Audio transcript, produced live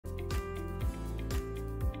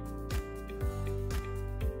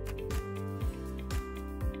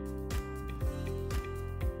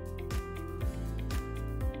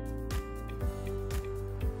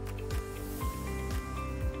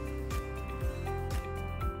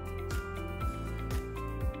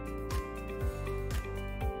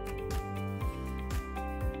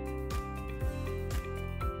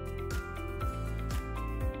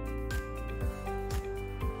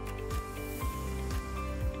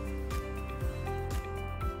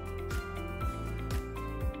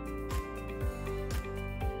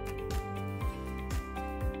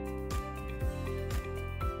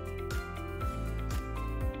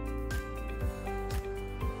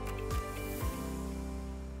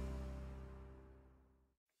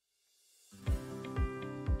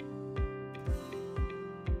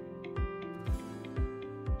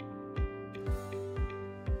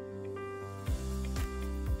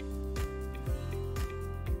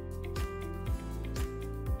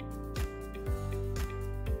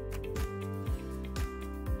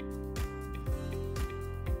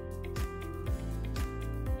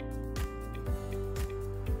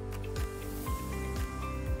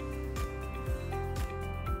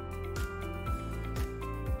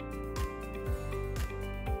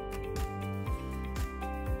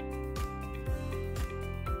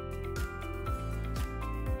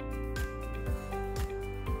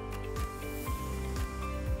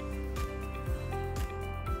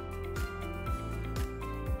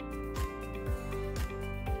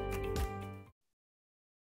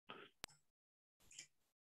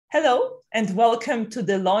Hello and welcome to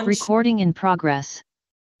the launch. Recording in progress.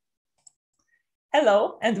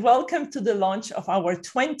 Hello and welcome to the launch of our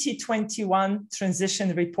 2021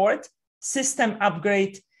 transition report, System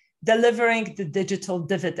Upgrade, Delivering the Digital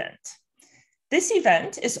Dividend. This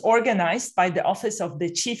event is organized by the Office of the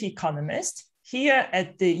Chief Economist here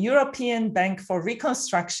at the European Bank for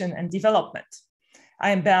Reconstruction and Development. I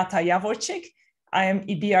am Beata Jaworczyk. I am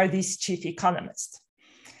EBRD's Chief Economist.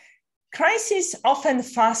 Crises often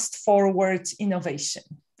fast forward innovation,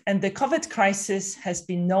 and the COVID crisis has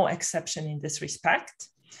been no exception in this respect.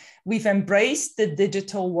 We've embraced the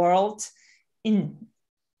digital world in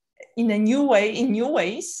new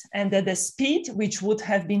ways, and at a speed which would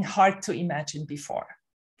have been hard to imagine before.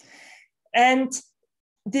 And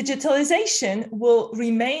digitalization will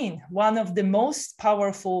remain one of the most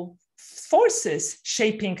powerful forces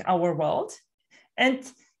shaping our world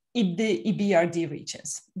and the EBRD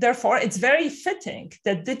regions. Therefore, it's very fitting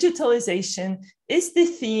that digitalization is the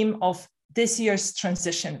theme of this year's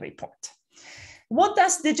transition report. What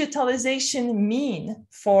does digitalization mean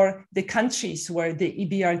for the countries where the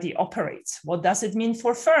EBRD operates? What does it mean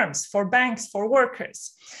for firms, for banks, for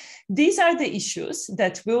workers? These are the issues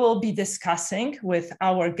that we will be discussing with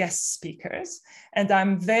our guest speakers, and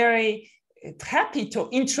I'm very happy to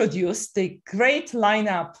introduce the great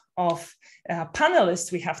lineup of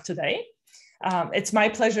panelists we have today. It's my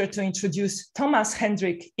pleasure to introduce Thomas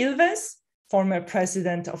Hendrik Ilves, former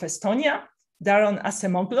president of Estonia, Daron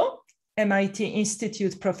Acemoglu, MIT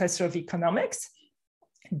Institute Professor of Economics,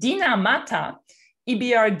 Dina Mata,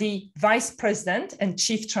 EBRD Vice President and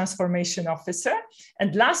Chief Transformation Officer,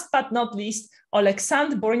 and last but not least,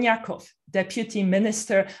 Oleksandr Bornyakov, Deputy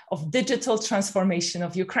Minister of Digital Transformation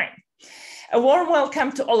of Ukraine. A warm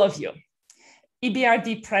welcome to all of you.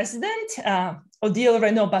 EBRD President Odile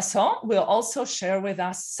Renaud-Basson will also share with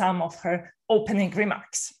us some of her opening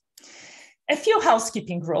remarks. A few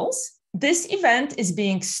housekeeping rules. This event is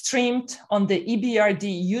being streamed on the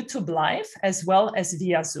EBRD YouTube Live as well as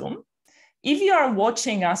via Zoom. If you are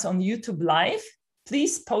watching us on YouTube Live,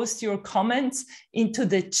 please post your comments into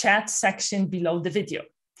the chat section below the video.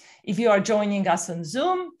 If you are joining us on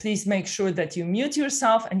Zoom, please make sure that you mute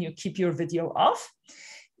yourself and you keep your video off.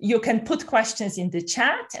 You can put questions in the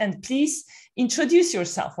chat and please introduce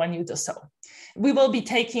yourself when you do so. We will be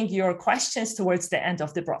taking your questions towards the end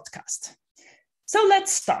of the broadcast. So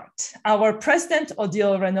let's start. Our President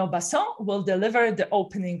Odile Renaud-Basson will deliver the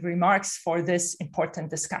opening remarks for this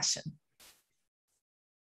important discussion.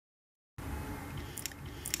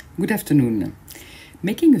 Good afternoon.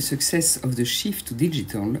 Making a success of the shift to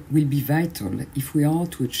digital will be vital if we are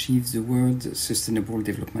to achieve the world's Sustainable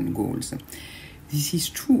Development Goals. This is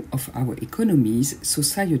true of our economies,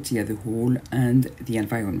 society as a whole, and the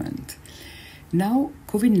environment. Now,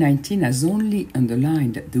 COVID-19 has only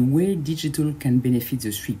underlined the way digital can benefit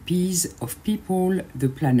the 3 Ps of people, the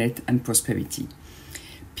planet, and prosperity.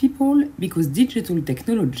 People, because digital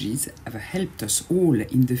technologies have helped us all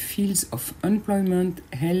in the fields of employment,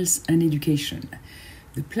 health, and education.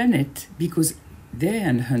 The planet, because they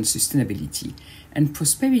enhance sustainability, and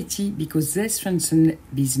prosperity, because they strengthen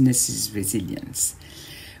businesses' resilience.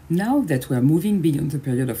 Now that we are moving beyond the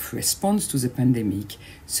period of response to the pandemic,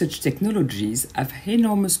 such technologies have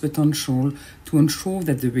enormous potential to ensure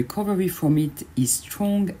that the recovery from it is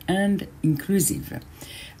strong and inclusive,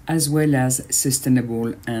 as well as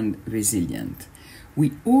sustainable and resilient.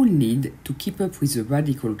 We all need to keep up with the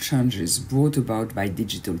radical changes brought about by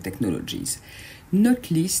digital technologies,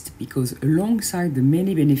 not least because alongside the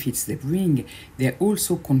many benefits they bring, they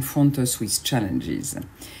also confront us with challenges.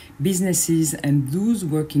 Businesses and those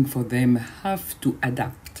working for them have to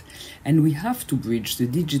adapt, and we have to bridge the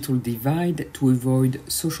digital divide to avoid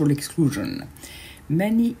social exclusion.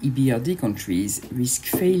 Many EBRD countries risk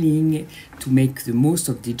failing to make the most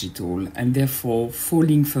of digital and therefore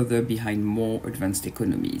falling further behind more advanced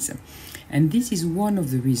economies. And this is one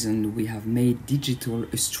of the reasons we have made digital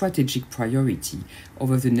a strategic priority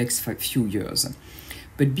over the next few years.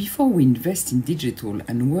 But before we invest in digital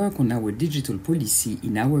and work on our digital policy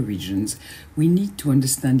in our regions, we need to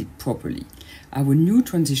understand it properly. Our new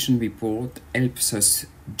transition report helps us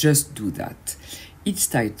just do that. Its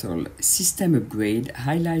title, System Upgrade,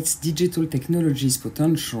 highlights digital technology's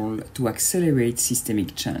potential to accelerate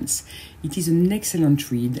systemic change. It is an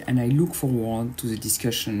excellent read, and I look forward to the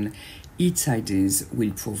discussion its ideas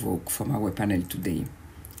will provoke from our panel today.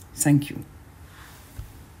 Thank you.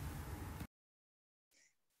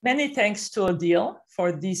 Many thanks to Odile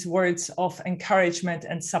for these words of encouragement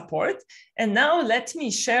and support. And now let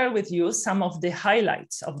me share with you some of the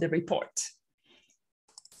highlights of the report.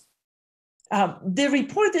 The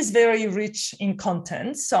report is very rich in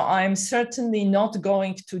content, so I'm certainly not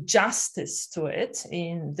going to justice to it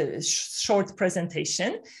in the short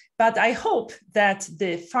presentation, but I hope that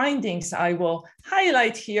the findings I will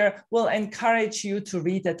highlight here will encourage you to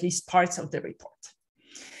read at least parts of the report.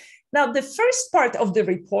 Now, the first part of the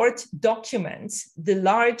report documents the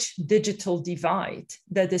large digital divide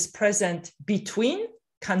that is present between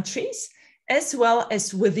countries as well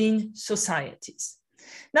as within societies.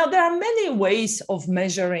 Now, there are many ways of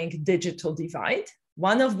measuring digital divide.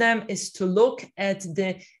 One of them is to look at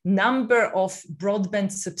the number of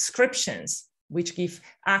broadband subscriptions, which give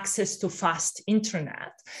access to fast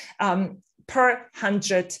internet, per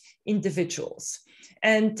 100 individuals.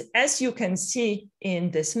 And as you can see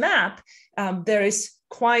in this map, there is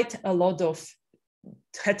quite a lot of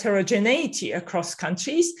heterogeneity across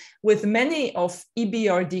countries, with many of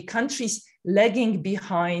EBRD countries lagging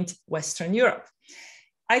behind Western Europe.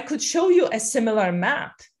 I could show you a similar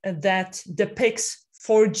map that depicts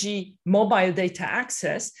 4G mobile data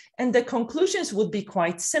access, and the conclusions would be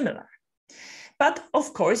quite similar. But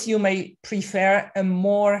of course, you may prefer a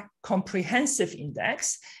more comprehensive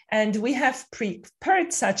index, and we have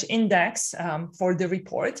prepared such index for the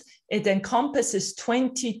report. It encompasses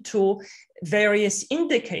 22 various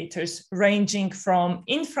indicators ranging from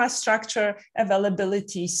infrastructure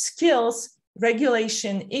availability, skills,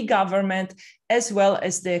 regulation, e-government, as well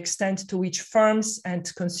as the extent to which firms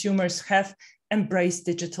and consumers have embraced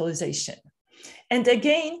digitalization. And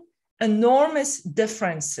again, enormous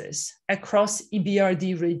differences across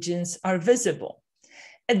EBRD regions are visible.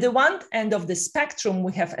 At the one end of the spectrum,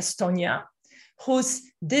 we have Estonia, whose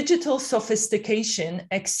digital sophistication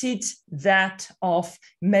exceeds that of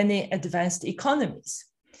many advanced economies.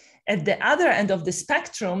 At the other end of the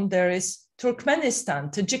spectrum, there is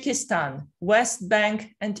Turkmenistan, Tajikistan, West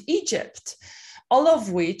Bank, and Egypt, all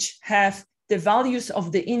of which have the values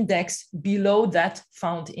of the index below that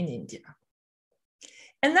found in India.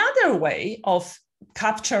 Another way of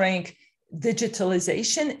capturing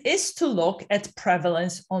digitalization is to look at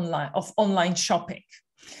prevalence of online shopping.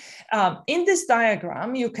 In this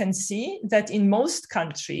diagram, you can see that in most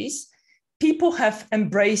countries, people have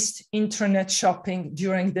embraced internet shopping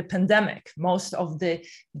during the pandemic. Most of the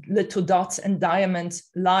little dots and diamonds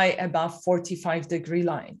lie above 45-degree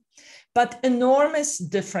line. But enormous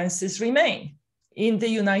differences remain. In the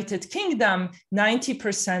United Kingdom,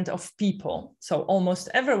 90% of people, so almost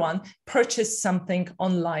everyone, purchased something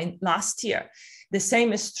online last year. The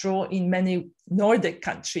same is true in many Nordic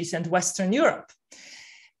countries and Western Europe.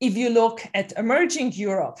 If you look at emerging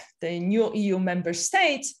Europe, the new EU member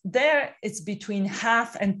states, there it's between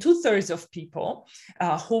half and 2/3 of people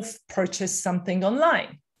who've purchased something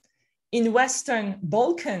online. In Western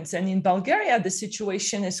Balkans and in Bulgaria, the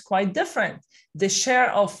situation is quite different. The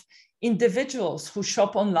share of individuals who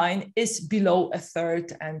shop online is below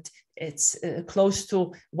 1/3, and it's close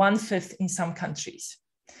to 1/5 in some countries.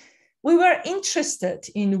 We were interested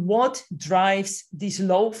in what drives these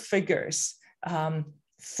low figures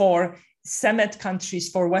for CEMET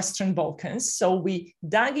countries, for Western Balkans. So we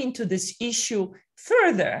dug into this issue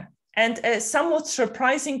further, and a somewhat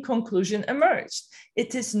surprising conclusion emerged.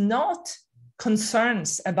 It is not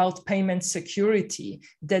concerns about payment security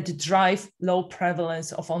that drive low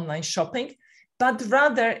prevalence of online shopping, but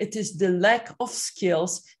rather it is the lack of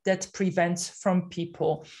skills that prevents from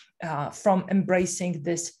people from embracing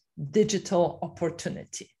this digital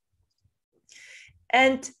opportunity.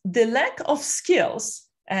 And the lack of skills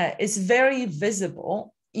is very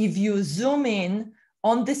visible if you zoom in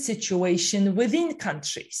on the situation within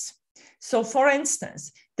countries. So for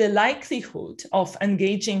instance, the likelihood of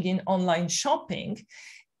engaging in online shopping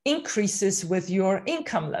increases with your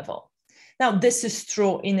income level. Now, this is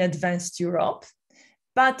true in advanced Europe,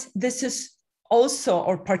 but this is also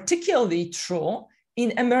or particularly true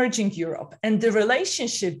in emerging Europe. And the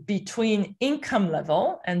relationship between income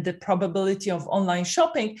level and the probability of online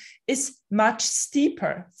shopping is much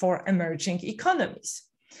steeper for emerging economies.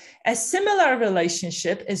 A similar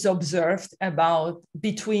relationship is observed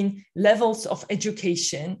between levels of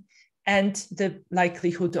education and the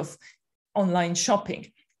likelihood of online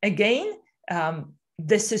shopping. Again,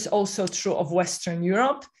 this is also true of Western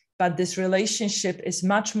Europe, but this relationship is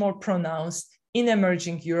much more pronounced in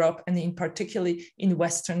emerging Europe and in particularly in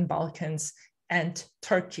Western Balkans and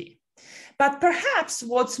Turkey. But perhaps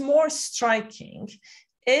what's more striking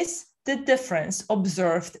is the difference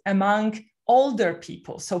observed among older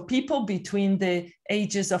people, so people between the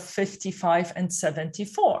ages of 55 and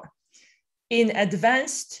 74. In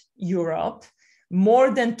advanced Europe,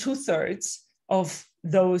 more than 2/3 of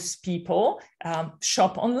those people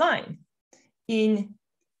shop online. In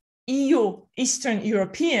Eastern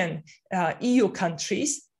European EU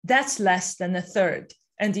countries, that's less than a third.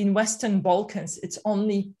 And in Western Balkans, it's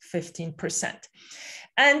only 15%.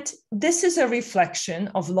 And this is a reflection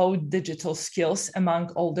of low digital skills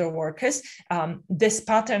among older workers. This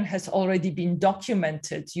pattern has already been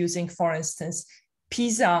documented using, for instance,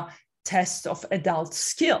 PISA tests of adult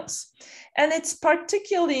skills. And it's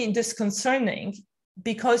particularly disconcerting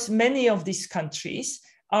because many of these countries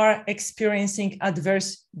are experiencing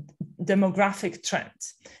adverse demographic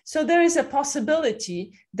trends. So there is a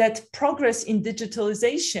possibility that progress in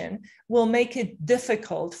digitalization will make it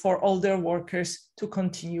difficult for older workers to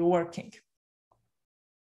continue working.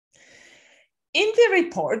 In the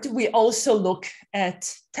report, we also look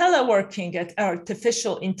at teleworking, at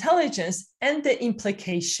artificial intelligence, and the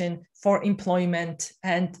implication for employment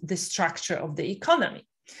and the structure of the economy.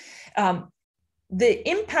 The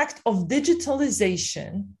impact of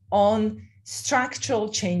digitalization on structural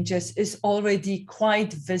changes is already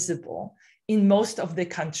quite visible in most of the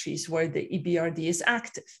countries where the EBRD is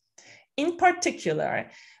active. In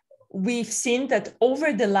particular, we've seen that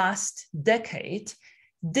over the last decade,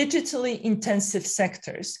 digitally intensive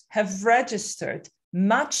sectors have registered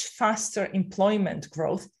much faster employment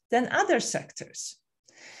growth than other sectors.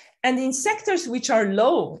 And in sectors which are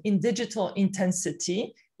low in digital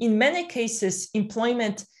intensity, in many cases,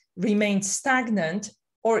 employment remained stagnant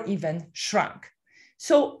or even shrunk.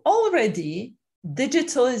 So already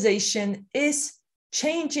digitalization is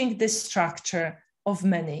changing the structure of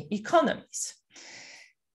many economies.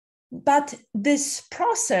 But this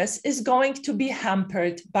process is going to be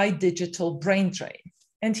hampered by digital brain drain.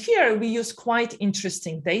 And here we use quite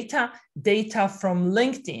interesting data from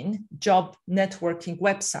LinkedIn job networking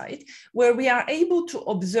website, where we are able to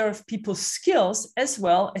observe people's skills as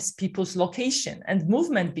well as people's location and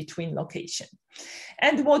movement between location.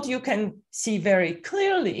 And what you can see very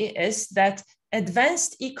clearly is that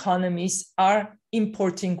advanced economies are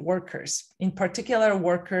importing workers, in particular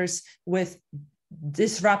workers with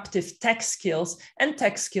disruptive tech skills and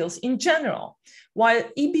tech skills in general, while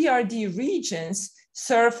EBRD regions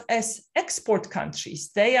serve as export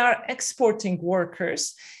countries. They are exporting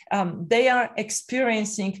workers. They are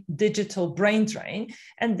experiencing digital brain drain.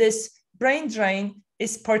 And this brain drain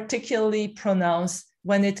is particularly pronounced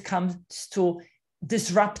when it comes to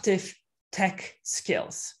disruptive tech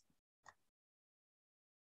skills.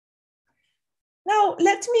 Now,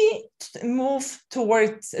 let me move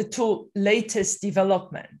towards to latest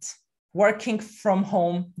development, working from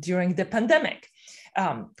home during the pandemic.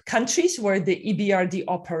 Countries where the EBRD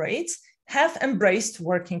operates have embraced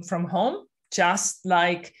working from home, just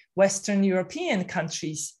like Western European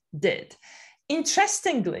countries did.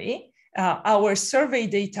 Interestingly, our survey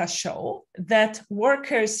data show that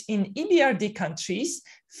workers in EBRD countries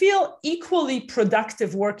feel equally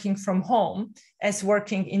productive working from home as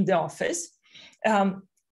working in the office.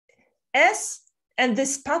 And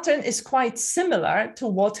this pattern is quite similar to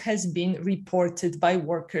what has been reported by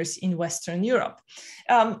workers in Western Europe.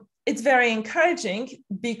 It's very encouraging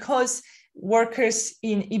because workers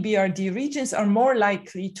in EBRD regions are more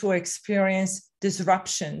likely to experience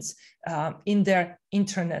disruptions in their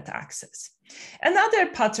internet access. Another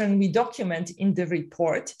pattern we document in the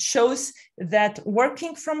report shows that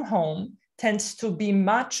working from home tends to be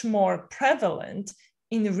much more prevalent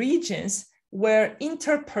in regions where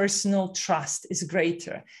interpersonal trust is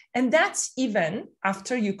greater. And that's even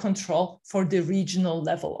after you control for the regional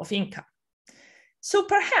level of income. So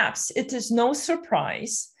perhaps it is no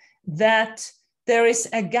surprise that there is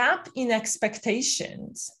a gap in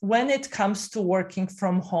expectations when it comes to working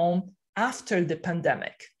from home after the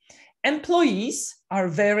pandemic. Employees are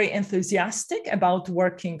very enthusiastic about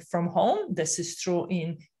working from home. This is true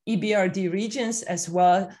in EBRD regions as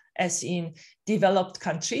well as in developed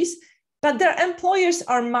countries. But their employers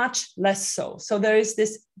are much less so. So there is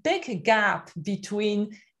this big gap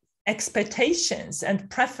between expectations and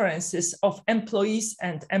preferences of employees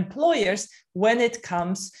and employers when it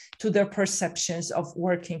comes to their perceptions of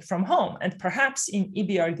working from home. And perhaps in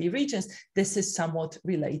EBRD regions, this is somewhat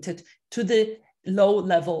related to the low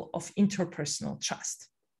level of interpersonal trust.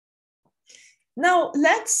 Now,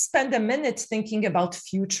 let's spend a minute thinking about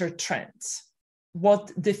future trends.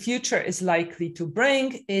 What the future is likely to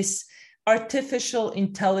bring is artificial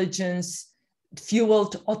intelligence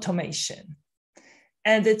fueled automation.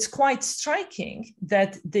 And it's quite striking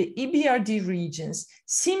that the EBRD regions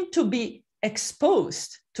seem to be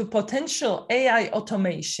exposed to potential AI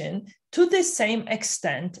automation to the same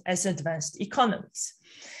extent as advanced economies.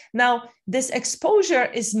 Now, this exposure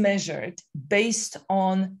is measured based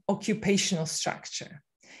on occupational structure.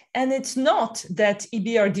 And it's not that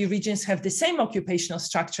EBRD regions have the same occupational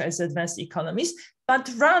structure as advanced economies,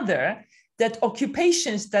 but rather that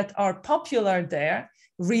occupations that are popular there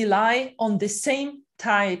rely on the same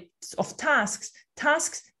types of tasks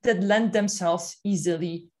that lend themselves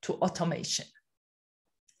easily to automation.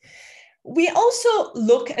 We also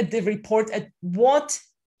look at the report at what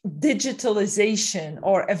digitalization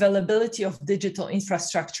or availability of digital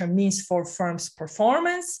infrastructure means for firms'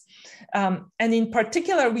 performance. And in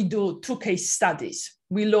particular, we do two case studies.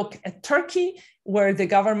 We look at Turkey, where the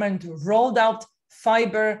government rolled out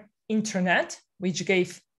fiber internet, which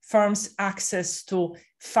gave firms access to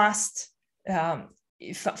fast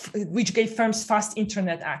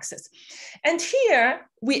internet access. And here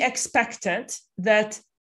we expected that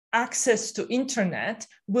access to internet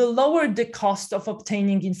will lower the cost of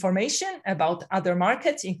obtaining information about other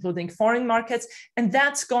markets, including foreign markets. And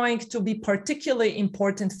that's going to be particularly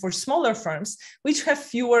important for smaller firms, which have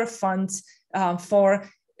fewer funds for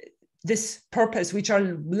this purpose, which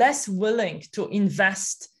are less willing to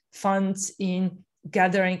invest funds in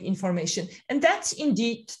gathering information. And that's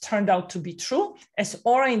indeed turned out to be true. As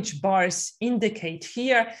orange bars indicate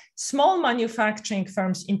here, small manufacturing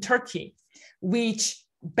firms in Turkey, which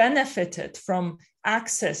benefited from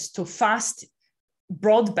access to fast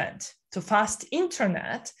broadband, to fast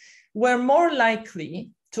internet, were more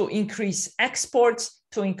likely to increase exports,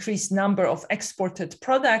 to increase number of exported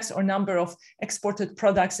products or number of exported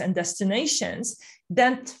products and destinations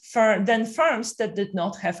than firms that did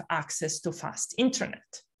not have access to fast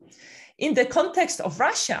internet. In the context of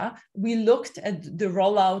Russia, we looked at the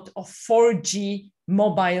rollout of 4G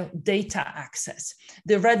mobile data access.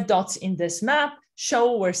 The red dots in this map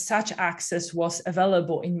show where such access was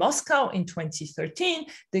available in Moscow in 2013.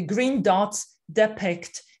 The green dots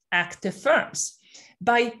depict active firms.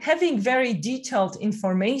 By having very detailed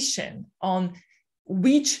information on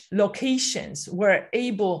which locations were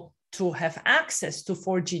able to have access to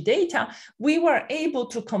 4G data, we were able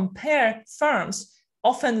to compare firms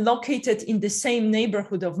often located in the same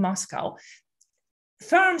neighborhood of Moscow,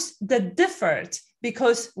 firms that differed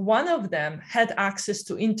because one of them had access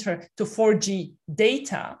to 4G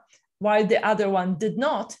data, while the other one did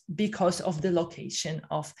not because of the location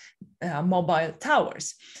of mobile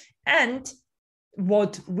towers. And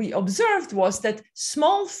what we observed was that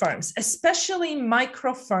small firms, especially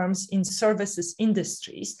micro firms in services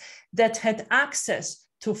industries that had access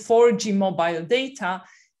to 4G mobile data,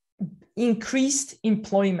 increased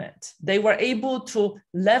employment. They were able to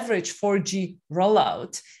leverage 4G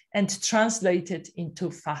rollout and translate it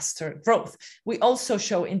into faster growth. We also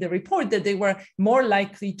show in the report that they were more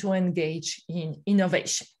likely to engage in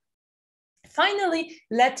innovation. Finally,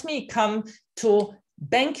 let me come to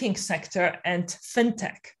banking sector and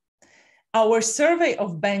fintech. Our survey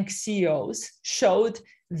of bank CEOs showed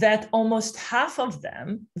that almost half of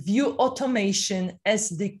them view automation as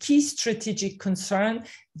the key strategic concern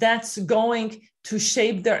that's going to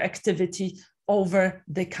shape their activity over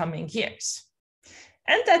the coming years.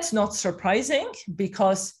 And that's not surprising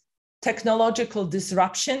because technological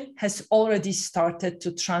disruption has already started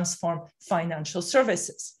to transform financial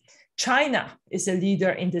services. China is a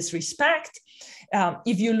leader in this respect.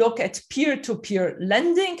 If you look at peer-to-peer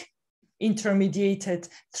lending intermediated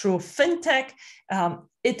through fintech,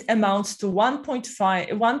 it amounts to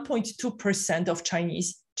 1.2% of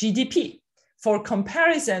Chinese GDP. For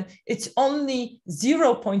comparison, it's only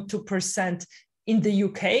 0.2% in the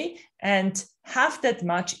UK and half that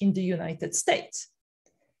much in the United States.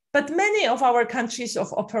 But many of our countries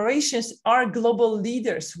of operations are global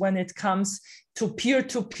leaders when it comes to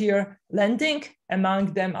peer-to-peer lending.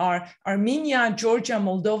 Among them are Armenia, Georgia,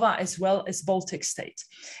 Moldova, as well as Baltic states.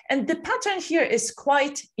 And the pattern here is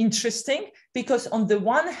quite interesting because on the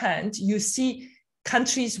one hand, you see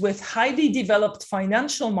countries with highly developed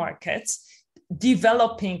financial markets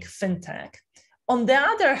developing fintech. On the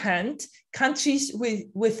other hand, countries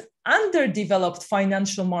with underdeveloped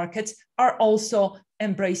financial markets are also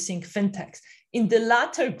embracing fintechs. In the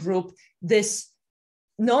latter group, this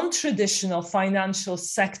non-traditional financial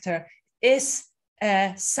sector is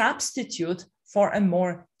a substitute for a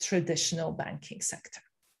more traditional banking sector.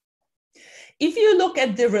 If you look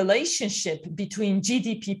at the relationship between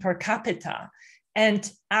GDP per capita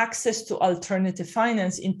and access to alternative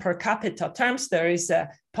finance in per capita terms, there is a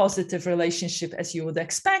positive relationship as you would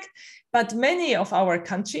expect, but many of our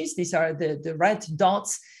countries, these are the red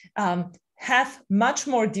dots, have much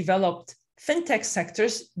more developed fintech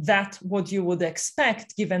sectors than what you would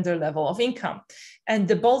expect given their level of income. And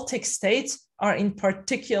the Baltic states are in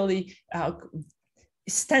particularly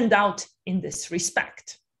stand out in this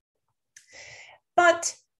respect.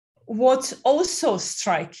 But what's also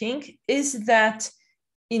striking is that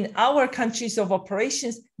in our countries of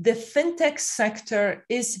operations, the fintech sector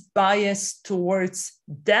is biased towards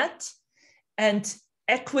debt, and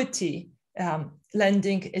equity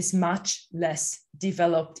lending is much less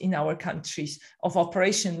developed in our countries of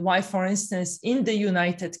operation. Why, for instance, in the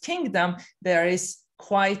United Kingdom, there is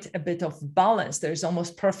quite a bit of balance. There's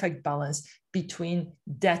almost perfect balance between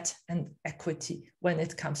debt and equity when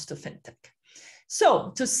it comes to fintech.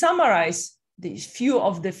 So to summarize the few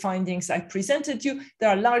of the findings I presented you, there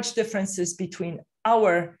are large differences between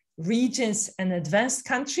our regions and advanced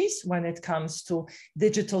countries when it comes to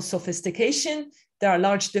digital sophistication. There are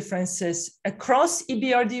large differences across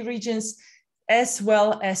EBRD regions as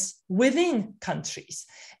well as within countries.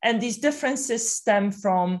 And these differences stem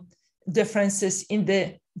from differences in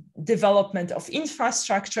the development of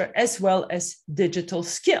infrastructure as well as digital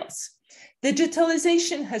skills.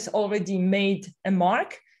 Digitalization has already made a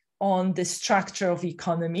mark on the structure of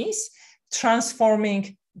economies,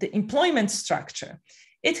 transforming the employment structure.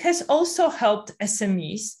 It has also helped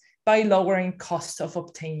SMEs by lowering costs of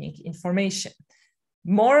obtaining information.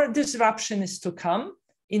 More disruption is to come,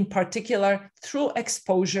 in particular through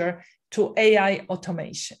exposure to AI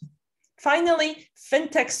automation. Finally,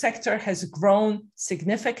 fintech sector has grown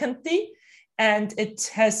significantly, and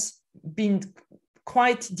it has been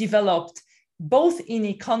quite developed both in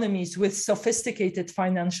economies with sophisticated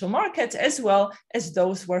financial markets as well as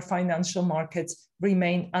those where financial markets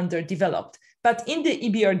remain underdeveloped. But in the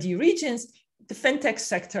EBRD regions, the fintech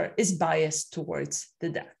sector is biased towards the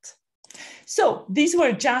debt. So these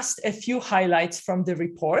were just a few highlights from the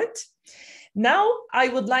report. Now I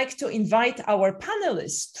would like to invite our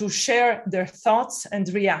panelists to share their thoughts and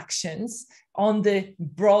reactions on the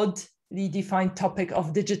broadly defined topic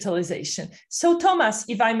of digitalization. So Thomas,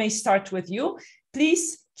 if I may start with you,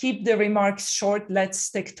 please keep the remarks short. Let's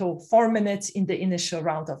stick to 4 minutes in the initial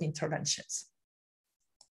round of interventions.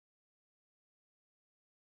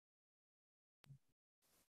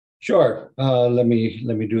 Sure. Let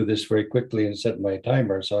me do this very quickly and set my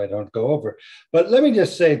timer so I don't go over. But let me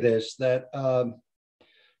just say this, that,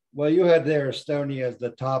 well, you had there Estonia as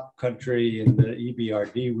the top country in the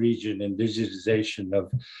EBRD region in digitization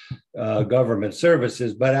of government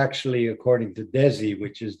services, but actually, according to DESI,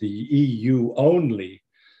 which is the EU only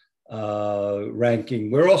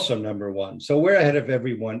ranking, we're also #1. So we're ahead of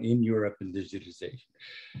everyone in Europe in digitization.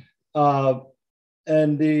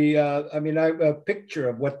 And the, I mean, a picture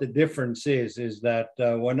of what the difference is that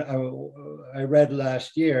when I read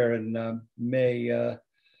last year in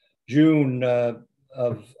June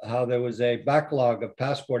of how there was a backlog of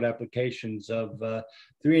passport applications of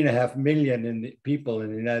 3.5 million people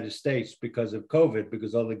in the United States because of COVID,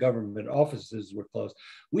 because all the government offices were closed.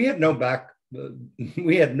 We had no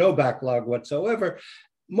backlog whatsoever.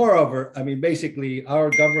 Moreover, I mean, basically,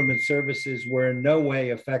 our government services were in no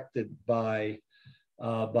way affected by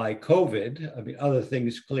COVID. I mean, other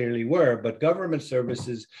things clearly were, but government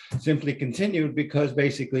services simply continued because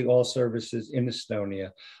basically all services in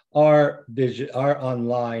Estonia are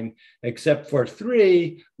online, except for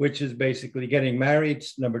 3, which is basically getting married,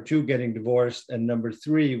 #2, getting divorced, and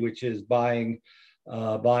 #3, which is buying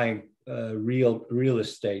real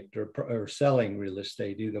estate or selling real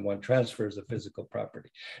estate, either one, transfers of physical property.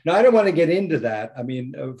 Now, I don't want to get into that, I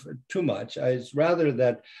mean, too much. It's rather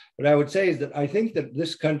that what I would say is that I think that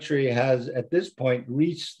this country has, at this point,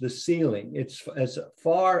 reached the ceiling. It's as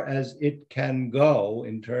far as it can go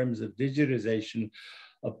in terms of digitization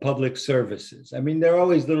of public services. I mean, there are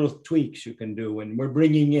always little tweaks you can do, and we're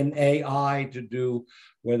bringing in AI to do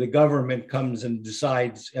where the government comes and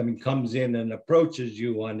decides, I mean, comes in and approaches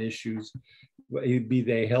you on issues, be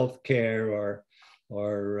they healthcare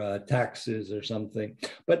or taxes or something.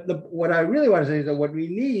 But what I really want to say is that what we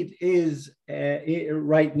need is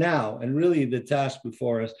right now, and really the task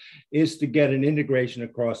before us, is to get an integration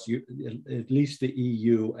across at least the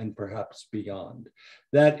EU and perhaps beyond.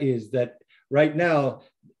 That is that right now,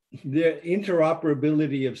 the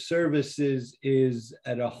interoperability of services is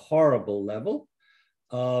at a horrible level.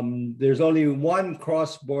 There's only one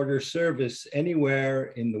cross-border service anywhere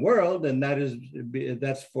in the world, and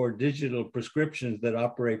that's for digital prescriptions that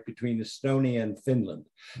operate between Estonia and Finland.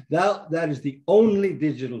 That is the only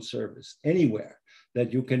digital service anywhere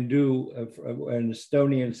that you can do. An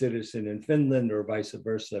Estonian citizen in Finland or vice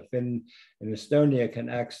versa. In Estonia can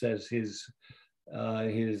access his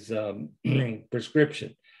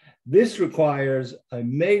prescription. This requires a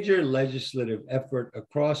major legislative effort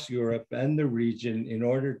across Europe and the region in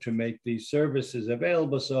order to make these services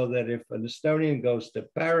available, so that if an Estonian goes to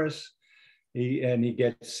Paris and he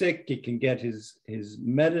gets sick, he can get his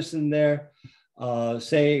medicine there.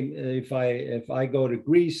 Say if I go to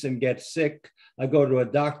Greece and get sick, I go to a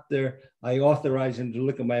doctor, I authorize him to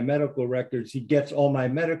look at my medical records. He gets all my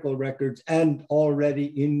medical records and already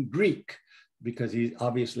in Greek, because he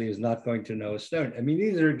obviously is not going to know Estonian. I mean,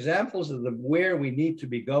 these are examples of where we need to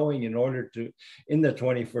be going in order to, in the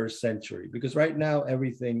 21st century, because right now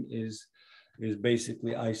everything is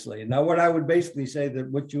basically isolated. Now, what I would basically say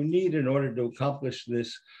that what you need in order to accomplish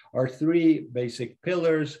this are three basic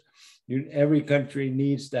pillars. Every country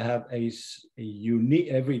needs to have a unique,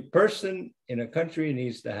 every person in a country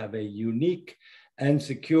needs to have a unique and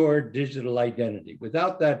secure digital identity.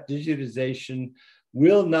 Without that, digitization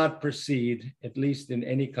will not proceed, at least in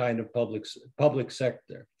any kind of public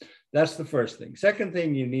sector. That's the first thing. Second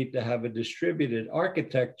thing, you need to have a distributed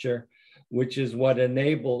architecture, which is what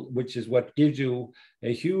gives you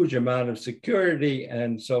a huge amount of security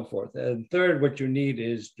and so forth. And third, what you need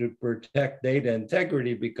is to protect data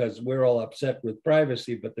integrity, because we're all upset with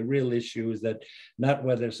privacy, but the real issue is that not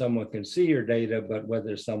whether someone can see your data, but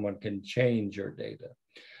whether someone can change your data.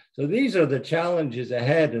 So these are the challenges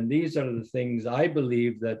ahead, and these are the things I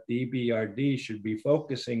believe that the EBRD should be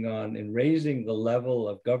focusing on in raising the level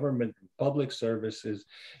of government and public services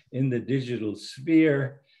in the digital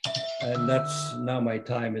sphere. And that's, now my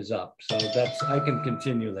time is up. So I can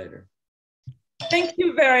continue later. Thank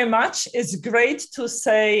you very much. It's great to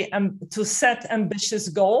say, to set ambitious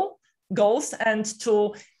goals and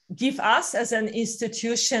to give us as an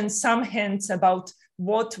institution some hints about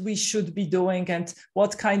what we should be doing and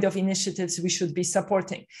what kind of initiatives we should be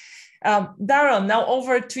supporting. Darren, now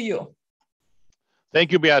over to you.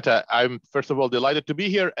 Thank you, Beata. I'm first of all delighted to be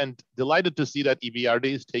here and delighted to see that EBRD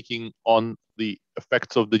is taking on the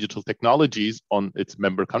effects of digital technologies on its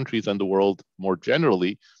member countries and the world more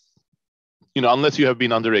generally. You know, unless you have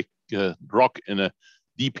been under a rock in a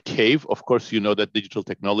deep cave, of course, you know that digital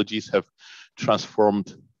technologies have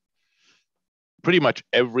transformed pretty much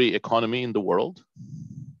every economy in the world.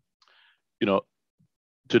 You know,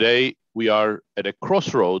 today we are at a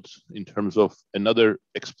crossroads in terms of another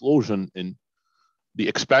explosion in the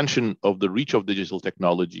expansion of the reach of digital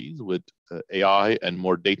technologies with AI and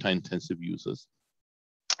more data-intensive uses.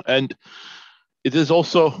 And it is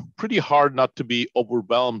also pretty hard not to be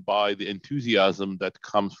overwhelmed by the enthusiasm that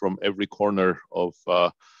comes from every corner of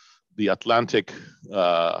the Atlantic,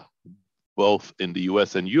 both in the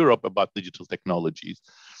US and Europe, about digital technologies.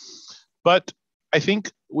 But I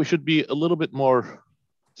think we should be a little bit more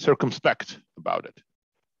circumspect about it.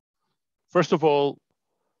 First of all,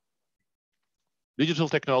 digital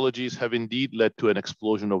technologies have indeed led to an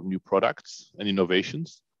explosion of new products and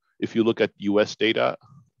innovations. If you look at US data,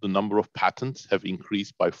 the number of patents have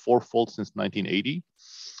increased by 4-fold since 1980,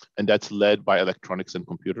 and that's led by electronics and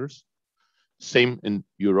computers. Same in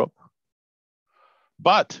Europe.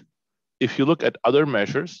 But if you look at other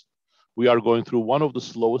measures, we are going through one of the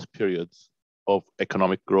slowest periods of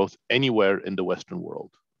economic growth anywhere in the Western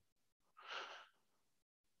world.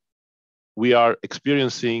 We are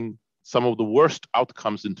experiencing some of the worst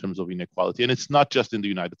outcomes in terms of inequality. And it's not just in the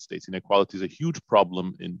United States. Inequality is a huge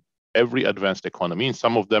problem in every advanced economy. In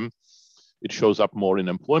some of them, it shows up more in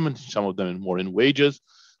employment, some of them more in wages,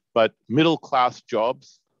 but middle-class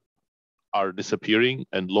jobs are disappearing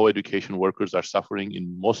and low education workers are suffering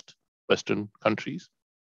in most Western countries.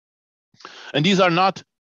 And these are not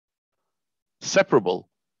separable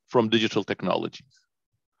from digital technologies.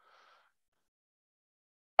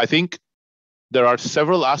 I think there are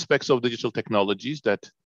several aspects of digital technologies that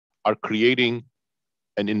are creating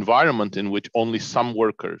an environment in which only some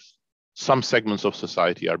workers, some segments of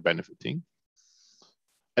society are benefiting.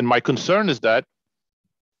 And my concern is that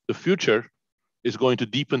the future is going to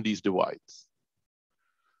deepen these divides.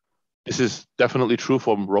 This is definitely true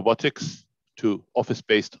from robotics to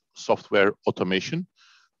office-based software automation.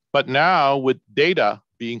 But now with data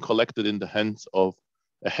being collected in the hands of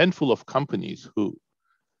a handful of companies who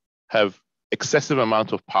have excessive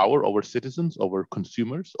amounts of power over citizens, over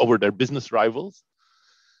consumers, over their business rivals,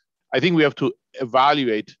 I think we have to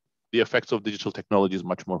evaluate the effects of digital technologies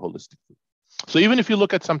much more holistically. So even if you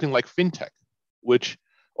look at something like fintech, which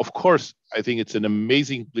of course, I think it's an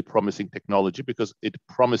amazingly promising technology because it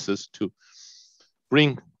promises to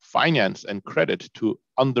bring finance and credit to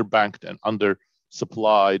underbanked and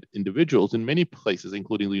undersupplied individuals in many places,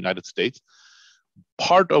 including the United States.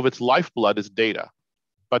 Part of its lifeblood is data.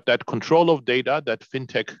 But that control of data that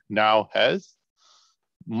fintech now has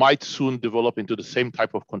might soon develop into the same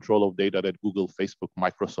type of control of data that Google, Facebook,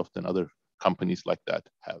 Microsoft, and other companies like that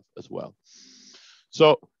have as well.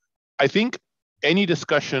 So I think any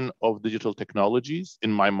discussion of digital technologies,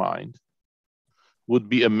 in my mind, would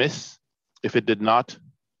be amiss if it did not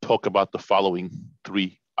talk about the following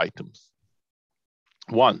 3 items.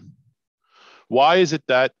 1, why is it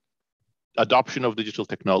that adoption of digital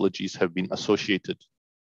technologies have been associated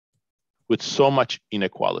with so much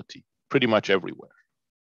inequality, pretty much everywhere?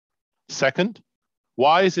 2nd,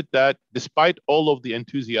 why is it that despite all of the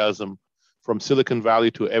enthusiasm from Silicon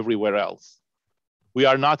Valley to everywhere else, we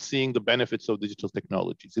are not seeing the benefits of digital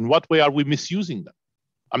technologies? In what way are we misusing them?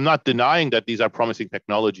 I'm not denying that these are promising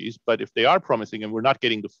technologies, but if they are promising and we're not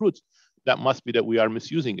getting the fruits, that must be that we are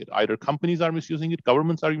misusing it. Either companies are misusing it,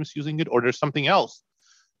 governments are misusing it, or there's something else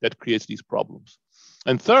that creates these problems.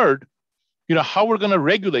 And 3rd, how we're going to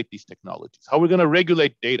regulate these technologies, how we're going to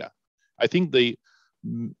regulate data. I think the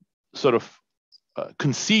sort of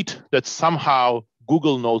conceit that somehow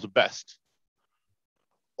Google knows best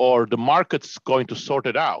or the market's going to sort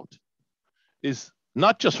it out is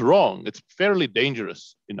not just wrong, it's fairly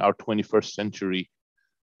dangerous in our 21st century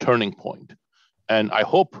turning point. And I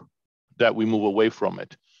hope that we move away from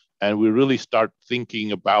it and we really start thinking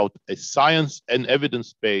about a science and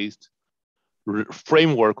evidence-based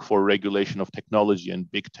framework for regulation of technology and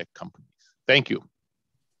big tech companies. Thank you.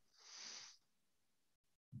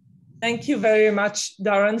 Thank you very much,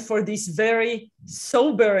 Darren, for these very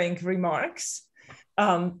sobering remarks.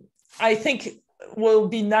 I think will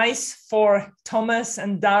be nice for Thomas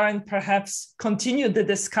and Darren perhaps continue the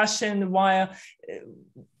discussion while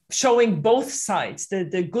showing both sides,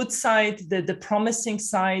 the good side, the promising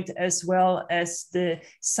side, as well as the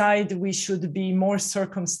side we should be more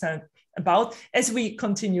circumspect about as we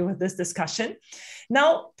continue with this discussion.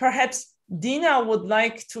 Now, perhaps Dina would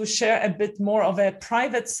like to share a bit more of a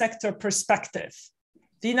private sector perspective.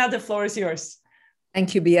 Dina, the floor is yours.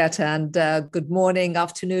 Thank you, Beata, and good morning,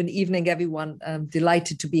 afternoon, evening, everyone. I'm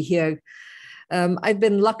delighted to be here. I've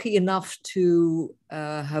been lucky enough to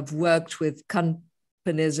have worked with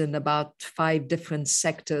companies in about 5 different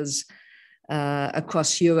sectors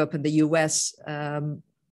across Europe and the US,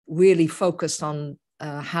 really focused on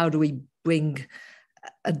how do we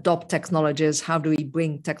adopt technologies, how do we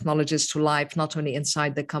bring technologies to life, not only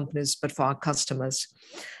inside the companies, but for our customers.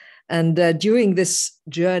 And during this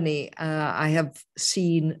journey, I have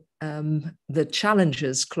seen the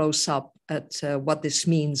challenges close up at what this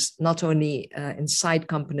means, not only inside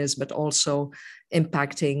companies, but also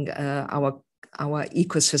impacting our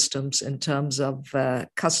ecosystems in terms of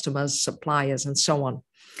customers, suppliers, and so on.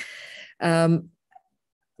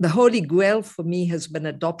 The holy grail for me has been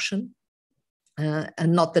adoption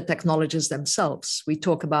and not the technologies themselves. We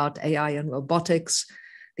talk about AI and robotics.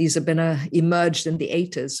 These have been emerged in the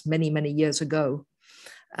 80s, many, many years ago.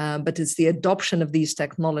 But it's the adoption of these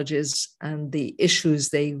technologies and the issues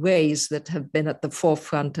they raise that have been at the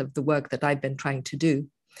forefront of the work that I've been trying to do.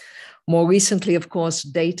 More recently, of course,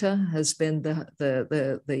 data has been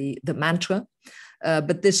the mantra,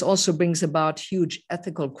 but this also brings about huge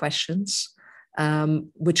ethical questions,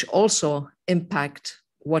 which also impact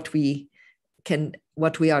what we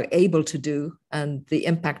are able to do and the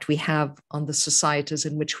impact we have on the societies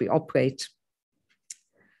in which we operate.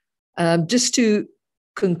 Just to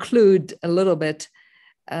conclude a little bit,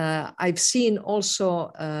 I've seen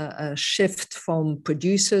also a shift from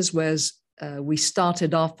producers, whereas we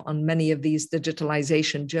started off on many of these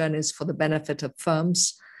digitalization journeys for the benefit of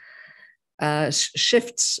firms,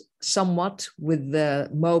 shifts somewhat with the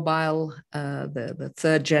mobile, the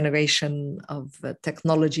 3rd generation of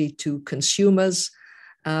technology to consumers,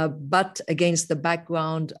 but against the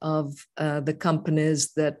background of the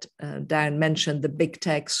companies that Darren mentioned, the big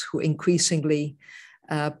techs, who increasingly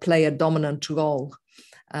play a dominant role,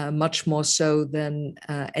 much more so than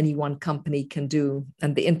any one company can do.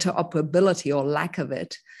 And the interoperability or lack of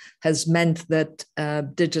it has meant that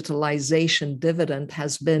digitalization dividend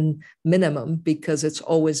has been minimum because it's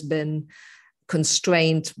always been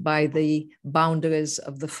constrained by the boundaries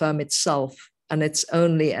of the firm itself. And it's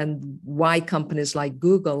only, and why companies like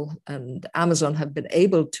Google and Amazon have been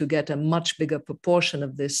able to get a much bigger proportion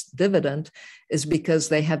of this dividend is because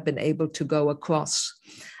they have been able to go across.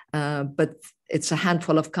 But it's a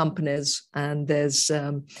handful of companies, and there's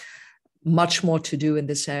much more to do in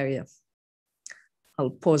this area. I'll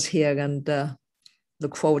pause here and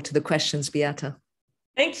look forward to the questions, Beata.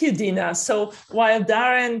 Thank you, Dina. So while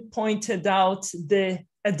Darren pointed out the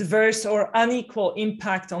adverse or unequal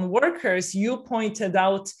impact on workers, you pointed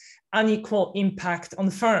out unequal impact on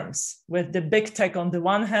firms, with the big tech on the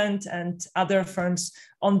one hand and other firms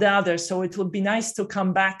on the other. So it would be nice to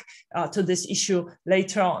come back to this issue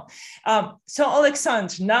later on. So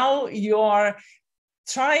Alexandre, now you are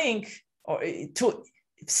trying to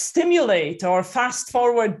stimulate or fast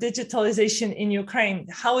forward digitalization in Ukraine.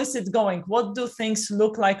 How is it going? What do things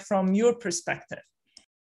look like from your perspective?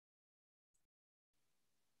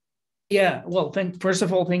 Yeah, well, first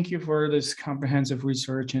of all, thank you for this comprehensive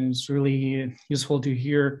research, and it's really useful to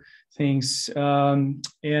hear things. And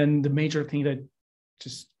the major thing that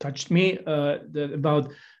just touched me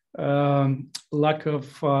about lack of,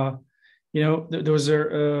 there's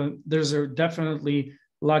a definitely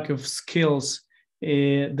lack of skills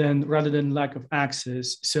then rather than lack of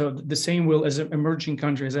access. So the same will as an emerging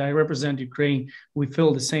country, as I represent Ukraine, we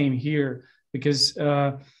feel the same here because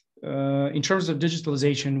in terms of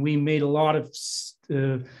digitalization, we made a lot of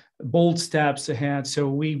bold steps ahead. So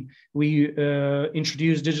we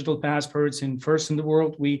introduced digital passports and first in the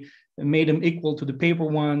world. We made them equal to the paper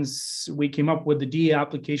ones. We came up with the DE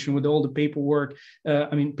application with all the paperwork.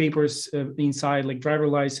 Papers inside, like driver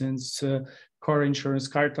license, car insurance,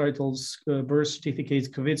 car titles, birth certificates,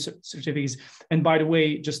 COVID certificates. And by the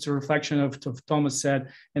way, just a reflection of Thomas said,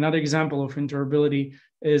 another example of interoperability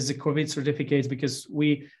is the COVID certificates, because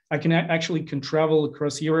I can travel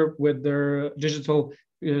across Europe with their digital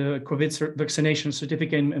COVID vaccination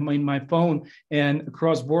certificate in my phone, and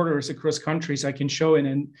across borders, across countries, I can show it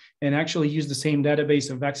and actually use the same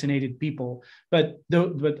database of vaccinated people. But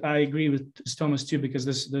I agree with Thomas too, because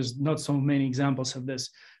there's not so many examples of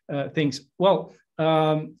this things. Well,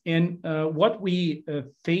 what we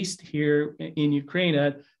faced here in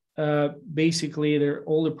Ukraine, basically their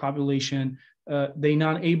older population, they're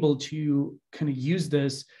not able to kind of use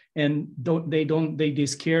this, and they're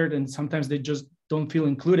scared, and sometimes they just don't feel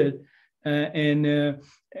included, and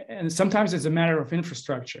sometimes it's a matter of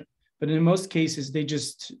infrastructure, but in most cases they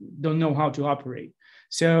just don't know how to operate.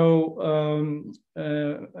 So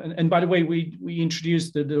and by the way, we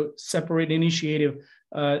introduced the separate initiative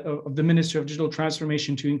of the Ministry of Digital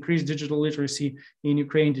Transformation to increase digital literacy in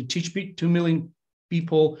Ukraine, to teach 2 million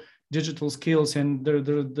people digital skills, and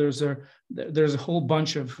there's a whole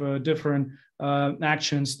bunch of different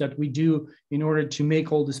actions that we do in order to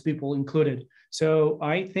make all these people included. So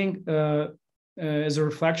I think as a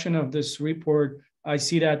reflection of this report, I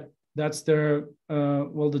see that's the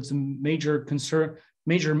that's a major concern,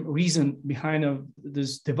 major reason behind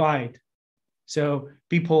this divide. So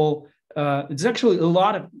people, it's actually a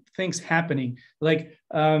lot of things happening. Like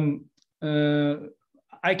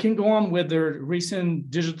I can go on with the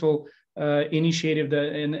recent digital initiative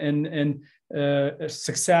and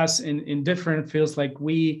success in different fields. Like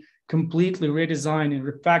we completely redesign and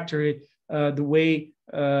refactor the way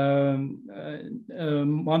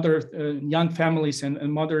young families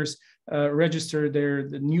and mothers register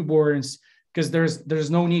the newborns, because there's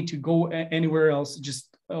no need to go anywhere else, just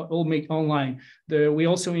all make online. We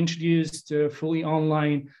also introduced a fully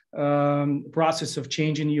online process of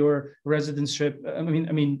changing your residency.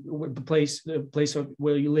 The place of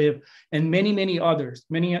where you live, and many other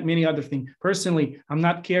things. Personally, I'm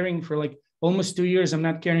not carrying for like almost 2 years. I'm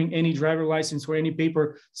not carrying any driver license or any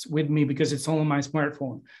paper with me because it's all on my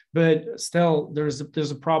smartphone. But still, there's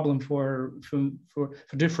a problem for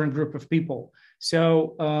different group of people.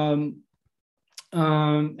 So.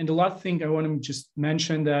 And the last thing I want to just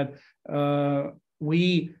mention that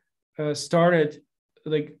we started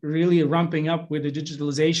like really ramping up with the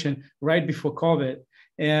digitalization right before COVID,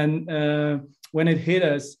 and when it hit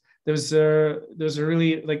us, there's a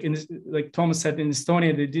really like Thomas said, in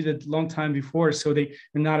Estonia they did it a long time before, so they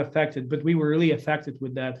were not affected, but we were really affected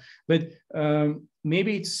with that. But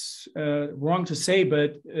maybe it's wrong to say, but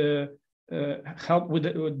help with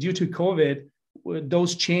due to COVID,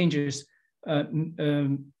 those changes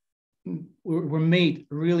were made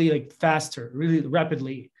really like faster, really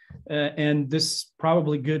rapidly, and this is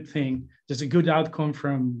probably a good thing. There's a good outcome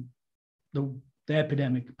from the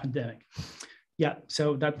pandemic. Yeah,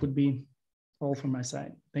 so that would be all from my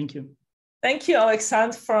side. Thank you. Thank you,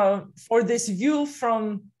 Alexander, for this view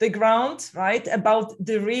from the ground, right, about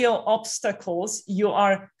the real obstacles you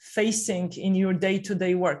are facing in your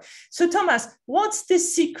day-to-day work. So Thomas, what's the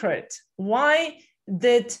secret? Why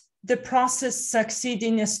did the process succeed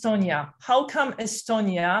in Estonia? How come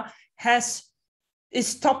Estonia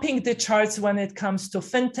is topping the charts when it comes to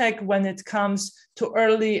fintech, when it comes to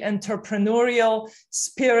early entrepreneurial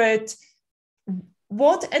spirit?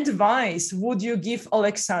 What advice would you give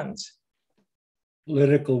Alexander?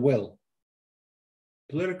 Political will.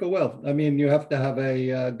 Political will. I mean, you have to have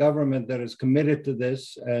a government that is committed to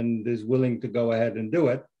this and is willing to go ahead and do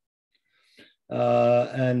it.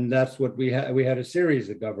 And that's what we had. We had a series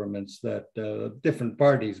of governments that different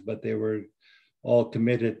parties, but they were all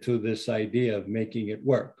committed to this idea of making it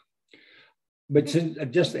work. But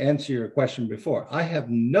just to answer your question before, I have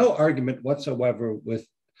no argument whatsoever with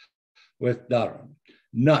Daron,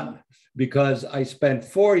 none, because I spent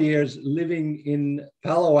 4 years living in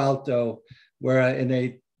Palo Alto, where in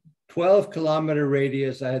a 12-kilometer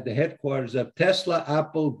radius. I had the headquarters of Tesla,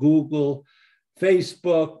 Apple, Google,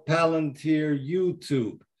 Facebook, Palantir,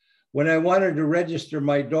 YouTube. When I wanted to register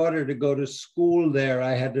my daughter to go to school there,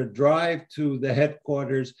 I had to drive to the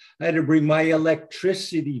headquarters. I had to bring my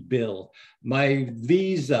electricity bill, my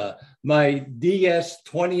visa, my DS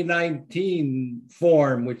 2019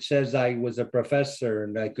 form, which says I was a professor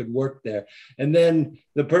and I could work there. And then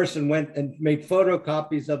the person went and made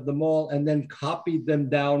photocopies of them all and then copied them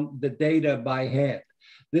down the data by hand.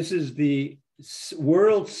 This is the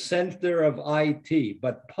world center of IT,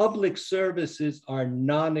 but public services are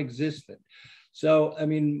non-existent. So, I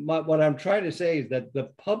mean, what I'm trying to say is that the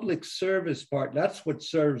public service part, that's what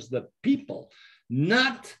serves the people,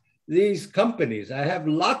 not these companies. I have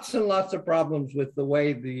lots and lots of problems with the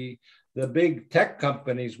way the big tech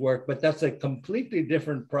companies work, but that's a completely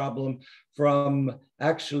different problem from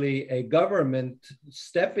actually a government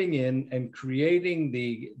stepping in and creating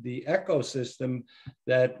the ecosystem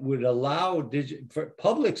that would allow for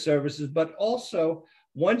public services, but also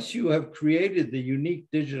once you have created the unique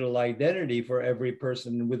digital identity for every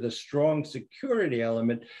person with a strong security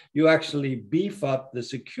element, you actually beef up the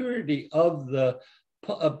security of the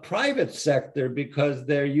private sector because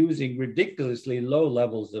they're using ridiculously low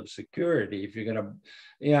levels of security. If you're going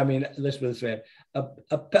to, I mean, let's put it this way,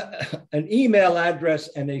 an email address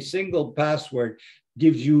and a single password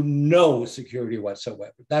gives you no security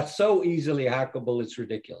whatsoever. That's so easily hackable, it's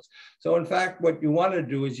ridiculous. So in fact, what you want to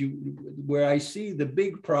do is where I see the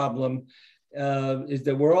big problem is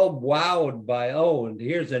that we're all wowed by, oh, and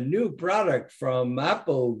here's a new product from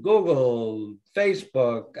Apple, Google,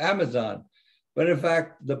 Facebook, Amazon. But in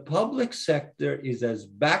fact, the public sector is as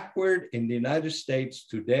backward in the United States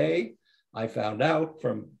today, I found out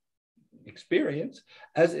from experience,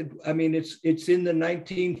 as it's in the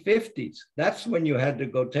 1950s. That's when you had to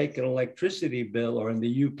go take an electricity bill, or in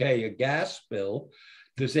the UK, a gas bill,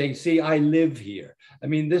 to say, see, I live here. I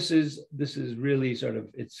mean, this is really sort of,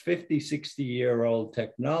 it's 50, 60-year-old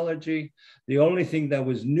technology. The only thing that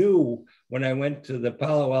was new when I went to the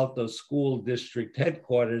Palo Alto School District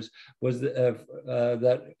headquarters was that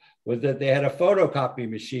they had a photocopy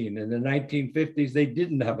machine. In the 1950s, they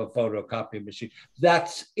didn't have a photocopy machine.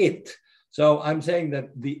 That's it. So I'm saying that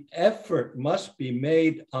the effort must be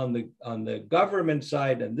made on the government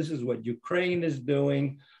side, and this is what Ukraine is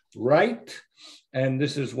doing, right? And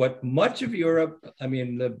this is what much of Europe, I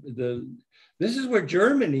mean, this is where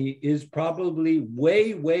Germany is probably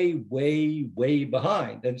way, way, way, way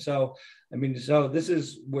behind. And so, I mean, so this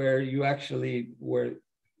is where where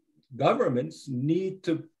governments need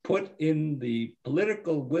to put in the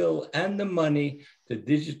political will and the money to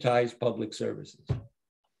digitize public services.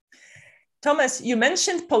 Thomas, you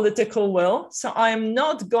mentioned political will, so I'm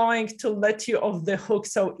not going to let you off the hook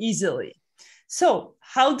so easily. So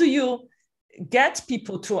how do you get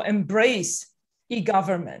people to embrace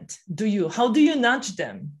e-government? How do you nudge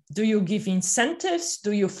them? Do you give incentives?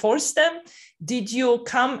 Do you force them? Did you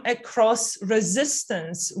come across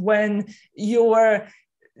resistance when you were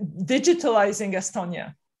digitalizing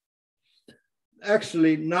Estonia?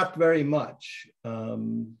 Actually, not very much.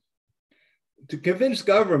 To convince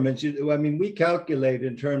governments, I mean, we calculate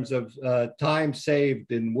in terms of time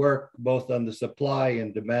saved in work, both on the supply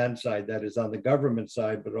and demand side, that is on the government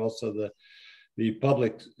side, but also the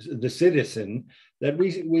public, the citizen, that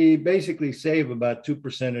we basically save about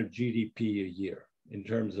 2% of GDP a year in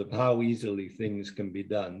terms of how easily things can be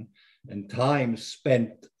done and time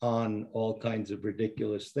spent on all kinds of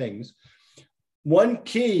ridiculous things. One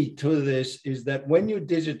key to this is that when you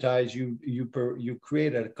digitize, you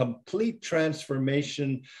create a complete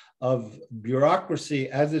transformation of bureaucracy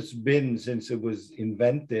as it's been since it was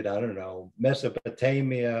invented, I don't know,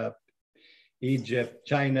 Mesopotamia, Egypt,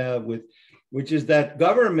 China, which is that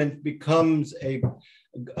government becomes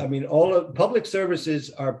all of public services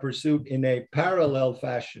are pursued in a parallel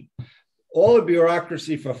fashion. All of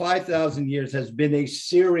bureaucracy for 5,000 years has been a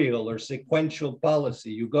serial or sequential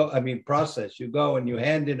policy. Process. You go and you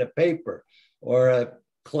hand in a paper or a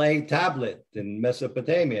clay tablet in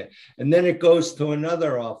Mesopotamia, and then it goes to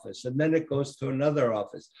another office, and then it goes to another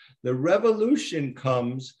office. The revolution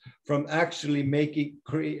comes from actually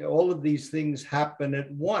create all of these things happen at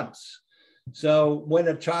once. So when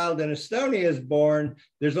a child in Estonia is born,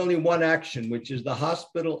 there's only one action, which is the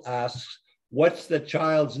hospital asks, what's the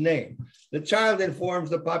child's name? The child informs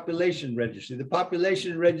the population registry. The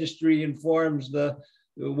population registry informs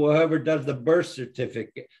whoever does the birth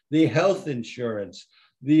certificate, the health insurance,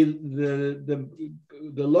 the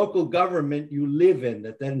local government you live in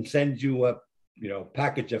that then sends you a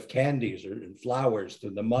package of candies or flowers to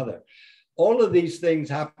the mother. All of these things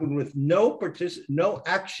happen with no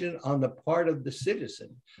action on the part of the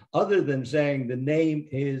citizen, other than saying the name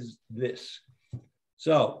is this.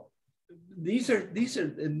 So these are,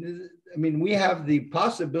 I mean, we have the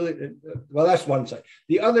possibility, well, that's one side.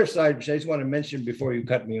 The other side, which I just want to mention before you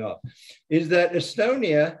cut me off, is that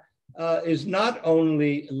Estonia is not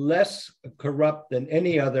only less corrupt than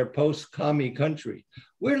any other post-commie country,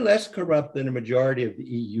 we're less corrupt than a majority of the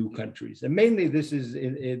EU countries. And mainly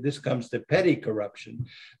this comes to petty corruption,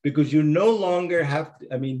 because you no longer have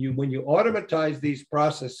to, I mean, when you automatize these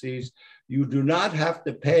processes, you do not have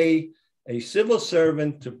to pay a civil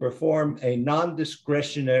servant to perform a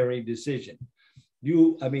non-discretionary decision.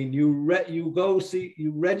 You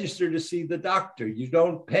register to see the doctor. You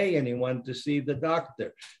don't pay anyone to see the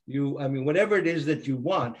doctor. Whatever it is that you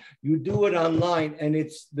want, you do it online, and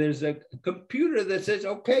there's a computer that says,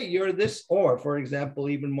 okay, you're this, or for example,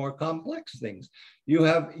 even more complex things.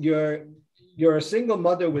 You're a single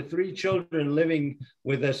mother with 3 children living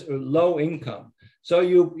with a low income. So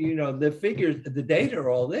the figures, the data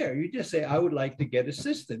are all there. You just say, I would like to get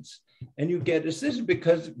assistance. And you get assistance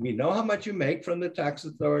because we know how much you make from the tax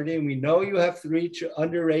authority, and we know you have 3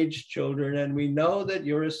 underage children, and we know that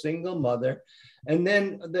you're a single mother. And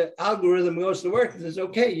then the algorithm goes to work and says,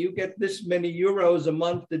 okay, you get this many euros a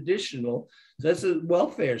month additional. So that's a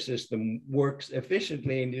welfare system, works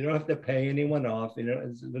efficiently, and you don't have to pay anyone off,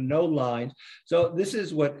 no lines. So this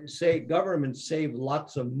is what governments save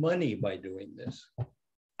lots of money by doing this.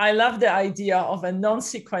 I love the idea of a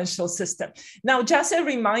non-sequential system. Now, just a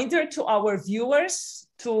reminder to our viewers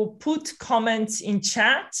to put comments in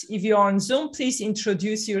chat. If you're on Zoom, please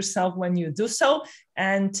introduce yourself when you do so.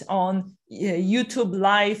 And on YouTube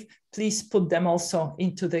Live, please put them also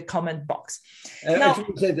into the comment box.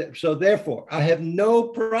 So therefore, I have no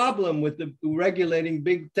problem with regulating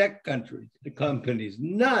big tech companies,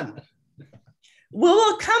 none. We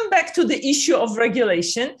will come back to the issue of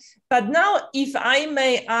regulation, but now if I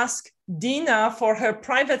may ask Dina for her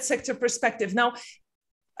private sector perspective. Now,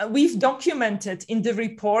 we've documented in the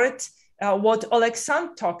report what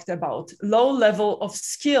Oleksandr talked about, low level of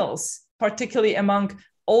skills, particularly among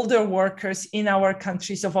older workers in our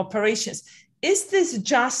countries of operations. Is this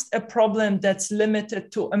just a problem that's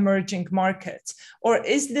limited to emerging markets, or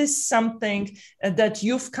is this something that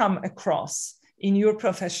you've come across in your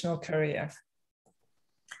professional career?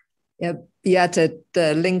 Yeah, Beat, it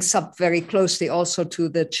links up very closely also to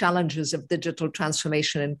the challenges of digital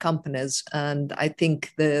transformation in companies. And I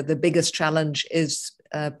think the biggest challenge is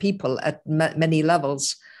people at many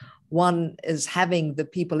levels. One is having the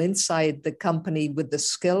people inside the company with the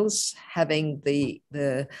skills, having the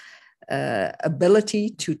ability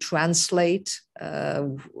to translate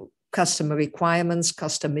customer requirements,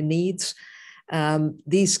 customer needs.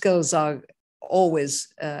 These skills are always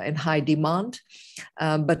in high demand,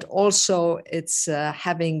 but also it's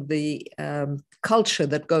having the culture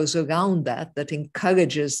that goes around that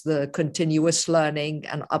encourages the continuous learning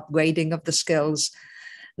and upgrading of the skills.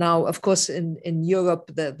 Now, of course, in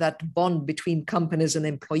Europe, that bond between companies and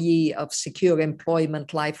employee of secure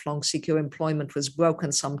employment, lifelong secure employment, was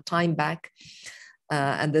broken some time back.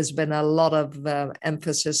 And there's been a lot of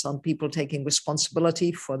emphasis on people taking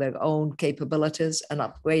responsibility for their own capabilities and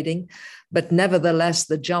upgrading. But nevertheless,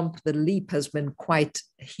 the leap has been quite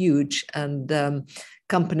huge. And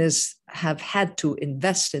companies have had to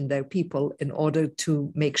invest in their people in order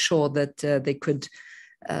to make sure that they could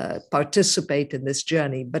participate in this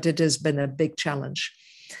journey. But it has been a big challenge.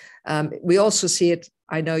 We also see it,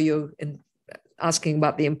 I know you're asking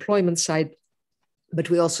about the employment side, but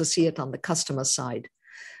we also see it on the customer side.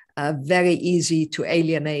 Very easy to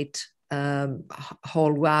alienate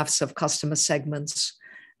whole rafts of customer segments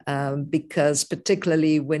because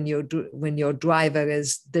particularly when your driver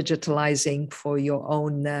is digitalizing for your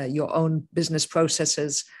own business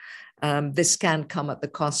processes, this can come at the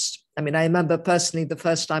cost. I mean, I remember personally the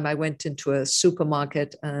first time I went into a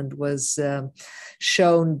supermarket and was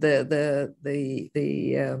shown the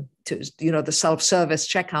self-service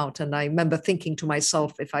checkout, and I remember thinking to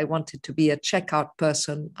myself, if I wanted to be a checkout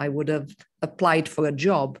person, I would have applied for a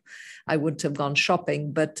job. I wouldn't have gone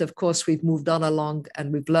shopping. But of course, we've moved on along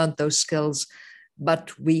and we've learned those skills.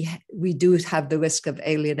 But we do have the risk of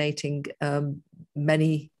alienating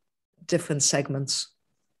many different segments.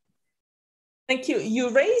 Thank you.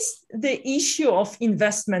 You raised the issue of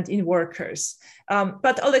investment in workers.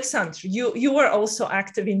 But Oleksandr, you were also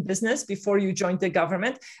active in business before you joined the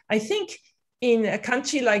government. I think in a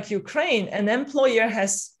country like Ukraine, an employer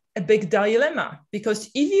has a big dilemma, because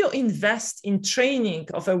if you invest in training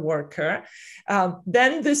of a worker,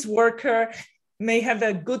 then this worker may have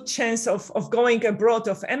a good chance of going abroad,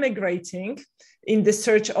 of emigrating in the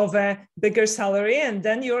search of a bigger salary, and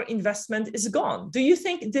then your investment is gone. Do you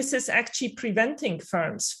think this is actually preventing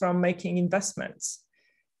firms from making investments?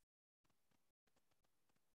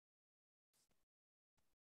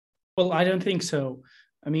 Well, I don't think so.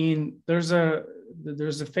 I mean, there's a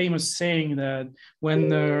famous saying that when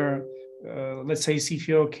the let's say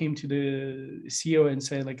CFO came to the CEO and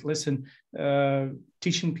said, like, listen,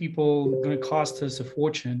 teaching people going to cost us a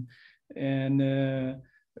fortune, and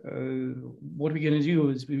what are we going to do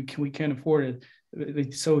is we can't afford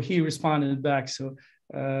it. So he responded back. So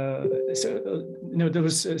there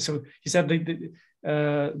was so he said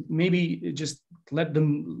maybe just let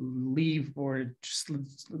them leave, or just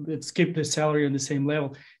let's keep the salary on the same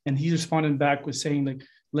level. And he responded back with saying, like,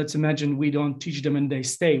 let's imagine we don't teach them and they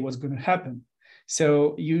stay. What's going to happen?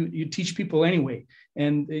 So you teach people anyway.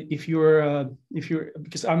 And if you're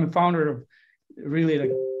because I'm a founder of really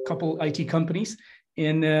like a couple IT companies,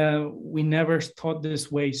 and we never thought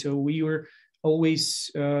this way. So we were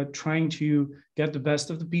always trying to get the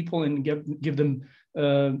best of the people and give them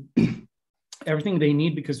everything they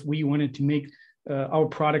need, because we wanted to make our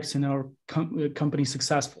products and our company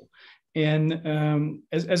successful. And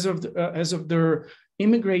as of their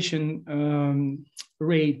immigration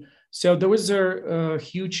rate, so there was a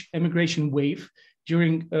huge immigration wave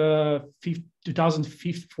during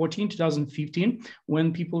 2014, 2015,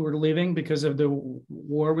 when people were leaving because of the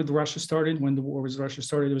war with Russia started. When the war with Russia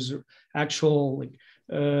started, there was actual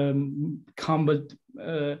combat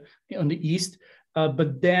on the east.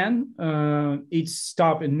 But then it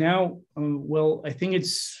stopped, and now, well, I think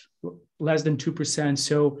it's less than 2%.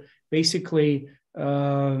 So basically,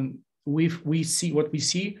 we see what we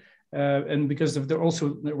see, and because of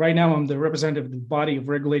also right now I'm the representative of the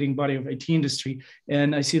regulating body of IT industry,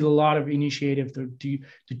 and I see a lot of initiative to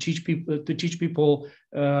teach people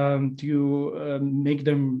to make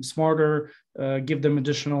them smarter, give them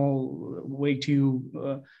additional way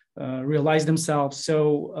to realize themselves.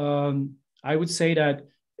 So I would say that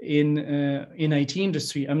in IT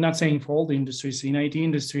industry, I'm not saying for all the industries, in IT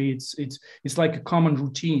industry, it's like a common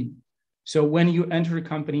routine. So when you enter a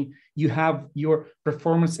company, you have your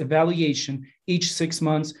performance evaluation each 6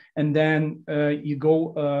 months, and then you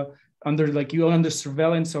go under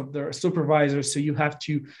surveillance of the supervisor. So you have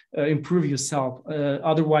to improve yourself.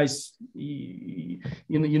 Otherwise,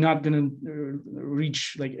 you're not going to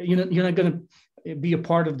reach, like, you're not going to be a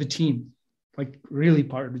part of the team, like really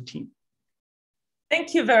part of the team.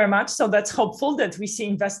 Thank you very much. So that's hopeful that we see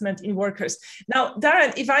investment in workers. Now,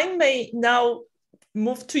 Darren, if I may now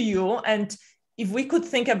move to you, and if we could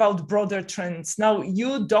think about broader trends. Now,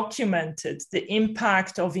 you documented the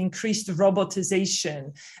impact of increased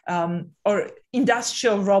robotization or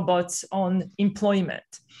industrial robots on employment.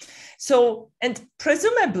 So, and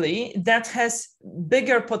presumably that has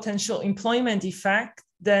bigger potential employment effect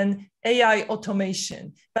than AI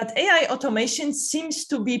automation. But AI automation seems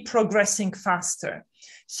to be progressing faster.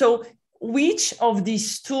 So which of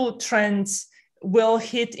these two trends will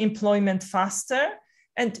hit employment faster?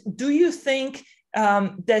 And do you think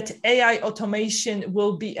that AI automation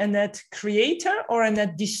will be a net creator or a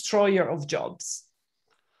net destroyer of jobs?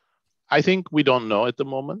 I think we don't know at the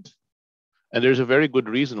moment. And there's a very good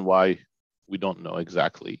reason why we don't know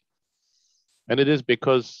exactly. And it is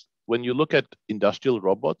because when you look at industrial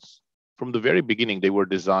robots, from the very beginning, they were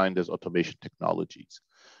designed as automation technologies.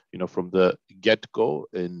 From the get-go,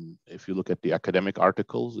 if you look at the academic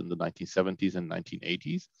articles in the 1970s and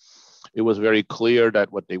 1980s, it was very clear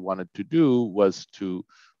that what they wanted to do was to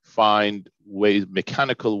find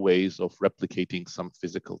mechanical ways of replicating some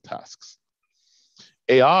physical tasks.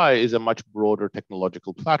 AI is a much broader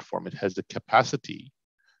technological platform. It has the capacity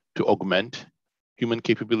to augment human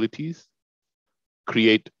capabilities,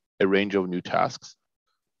 create a range of new tasks.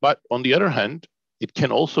 But on the other hand, it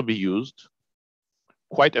can also be used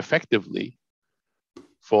quite effectively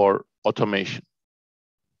for automation.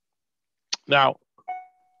 Now,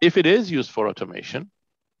 if it is used for automation,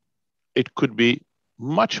 it could be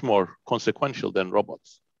much more consequential than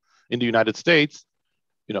robots. In the United States,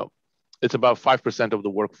 it's about 5% of the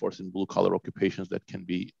workforce in blue-collar occupations that can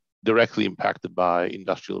be directly impacted by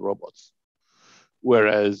industrial robots.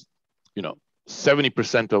 Whereas,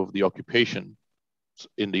 70% of the occupation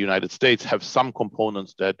in the United States have some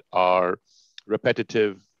components that are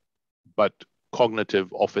repetitive, but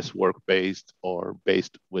cognitive office work based or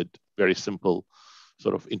based with very simple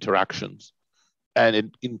sort of interactions.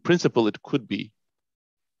 And in principle, it could be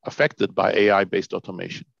affected by AI-based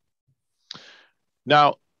automation.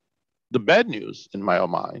 Now, the bad news in my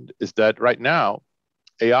mind is that right now,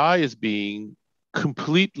 AI is being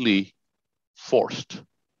completely forced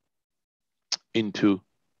into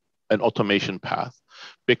an automation path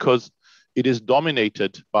because it is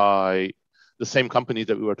dominated by the same companies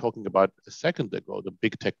that we were talking about a second ago, the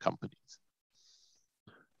big tech companies.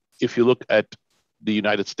 If you look at the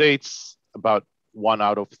United States, about $1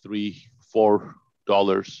 out of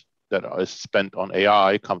 $4 that is spent on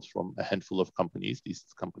AI comes from a handful of companies, these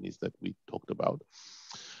companies that we talked about.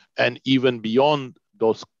 And even beyond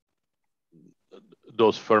those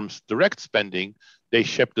firms' direct spending, they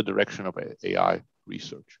shape the direction of AI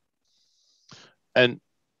research. And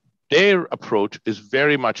their approach is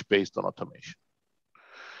very much based on automation.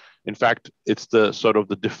 In fact, it's the sort of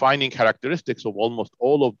the defining characteristics of almost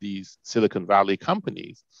all of these Silicon Valley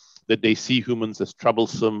companies that they see humans as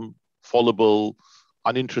troublesome, fallible,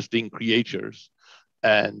 uninteresting creatures,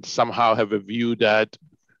 and somehow have a view that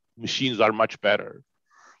machines are much better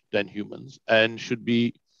than humans and should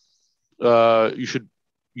be, you should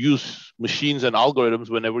use machines and algorithms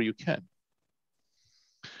whenever you can.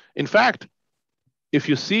 In fact, if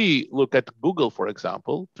you look at Google, for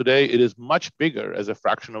example, today it is much bigger as a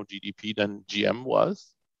fraction of GDP than GM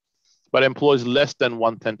was, but employs less than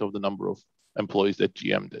 1/10 of the number of employees that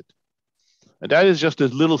GM did. And that is just a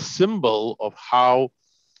little symbol of how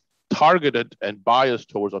targeted and biased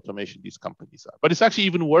towards automation these companies are. But it's actually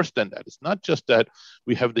even worse than that. It's not just that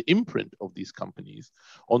we have the imprint of these companies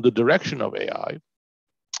on the direction of AI,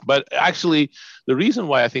 but actually the reason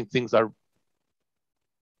why I think things are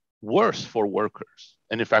worse for workers,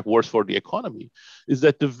 and in fact worse for the economy, is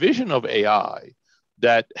that the vision of AI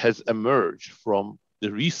that has emerged from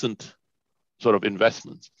the recent sort of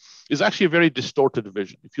investments is actually a very distorted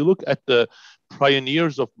vision. If you look at the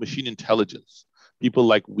pioneers of machine intelligence, people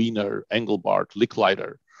like Wiener, Engelbart,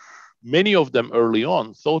 Licklider, many of them early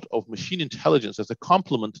on thought of machine intelligence as a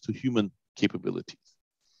complement to human capabilities.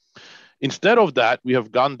 Instead of that, we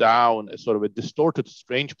have gone down a sort of a distorted,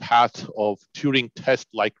 strange path of Turing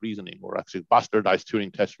test-like reasoning, or actually bastardized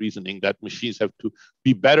Turing test reasoning, that machines have to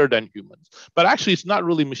be better than humans. But actually, it's not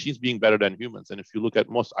really machines being better than humans. And if you look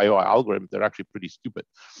at most AI algorithms, they're actually pretty stupid.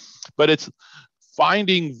 But it's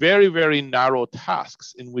finding very, very narrow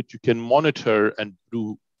tasks in which you can monitor and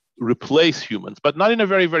replace humans, but not in a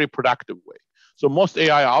very, very productive way. So most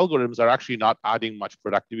AI algorithms are actually not adding much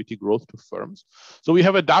productivity growth to firms. So we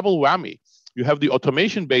have a double whammy. You have the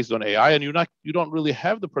automation based on AI, and you don't really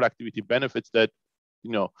have the productivity benefits that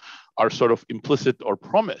are sort of implicit or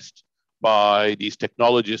promised by these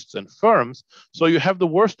technologists and firms. So you have the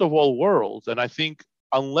worst of all worlds. And I think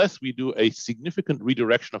unless we do a significant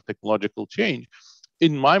redirection of technological change,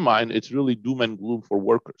 in my mind, it's really doom and gloom for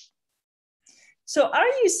workers. So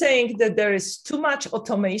are you saying that there is too much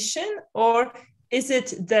automation, or is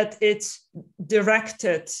it that it's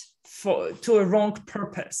directed to a wrong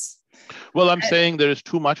purpose? Well, I'm saying there is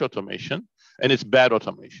too much automation and it's bad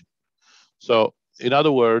automation. So in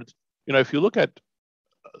other words, if you look at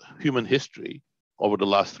human history over the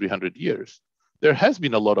last 300 years, there has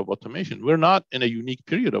been a lot of automation. We're not in a unique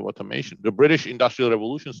period of automation. The British Industrial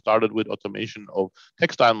Revolution started with automation of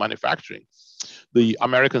textile manufacturing. The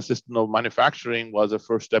American system of manufacturing was a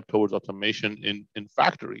first step towards automation in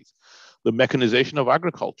factories. The mechanization of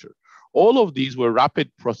agriculture. All of these were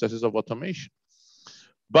rapid processes of automation.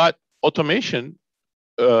 But automation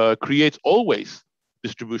creates always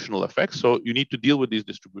distributional effects. So you need to deal with these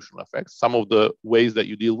distributional effects. Some of the ways that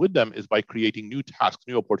you deal with them is by creating new tasks,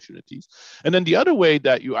 new opportunities. And then the other way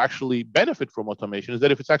that you actually benefit from automation is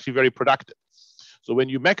that if it's actually very productive. So when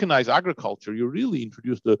you mechanize agriculture, you really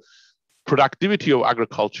introduce the productivity of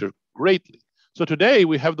agriculture greatly. So today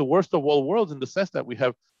we have the worst of all worlds in the sense that we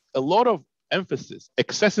have a lot of emphasis,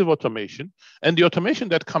 excessive automation, and the automation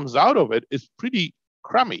that comes out of it is pretty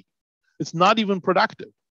crummy. It's not even productive.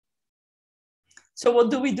 So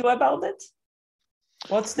what do we do about it?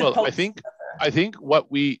 What's the I think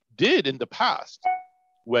what we did in the past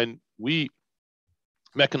when we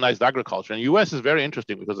mechanized agriculture, and the US is very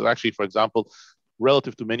interesting because it's actually, for example,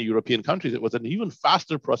 relative to many European countries, it was an even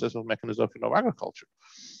faster process of mechanization of agriculture.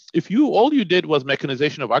 If all you did was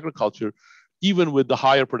mechanization of agriculture, even with the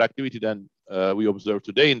higher productivity than we observe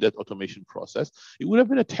today in that automation process, it would have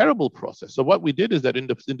been a terrible process. So what we did is that at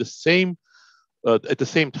the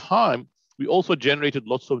same time, we also generated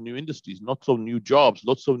lots of new industries, lots of new jobs,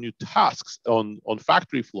 lots of new tasks on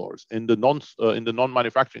factory floors in the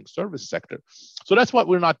non-manufacturing service sector. So that's what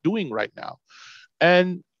we're not doing right now.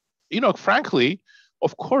 And frankly,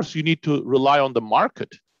 of course, you need to rely on the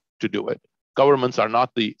market to do it. Governments are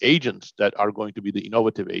not the agents that are going to be the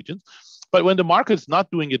innovative agents. But when the market's not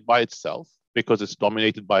doing it by itself, because it's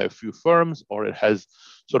dominated by a few firms, or it has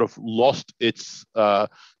sort of lost its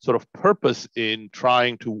sort of purpose in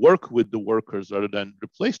trying to work with the workers rather than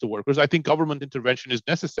replace the workers, I think government intervention is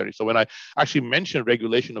necessary. So when I actually mention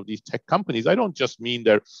regulation of these tech companies, I don't just mean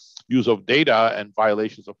their use of data and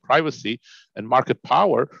violations of privacy and market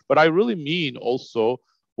power, but I really mean also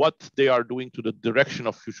what they are doing to the direction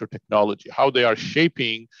of future technology, how they are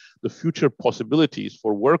shaping the future possibilities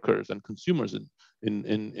for workers and consumers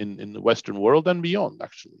in the Western world and beyond,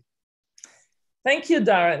 actually. Thank you,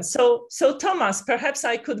 Darren. So Thomas, perhaps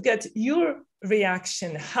I could get your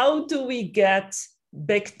reaction. How do we get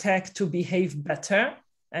big tech to behave better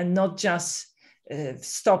and not just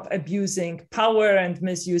stop abusing power and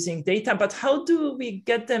misusing data, but how do we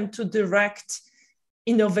get them to direct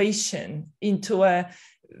innovation into a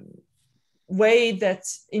way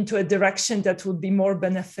into a direction that would be more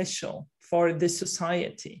beneficial for the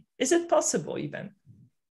society? Is it possible even?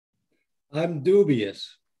 I'm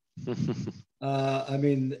dubious. I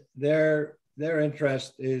mean, their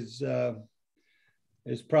interest is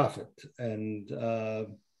profit, and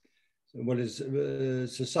what is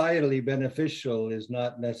societally beneficial is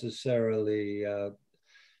not necessarily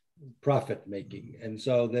profit making, and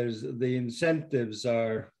so the incentives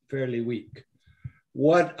are fairly weak.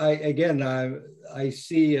 What I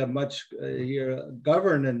see a much here,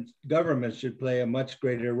 government should play a much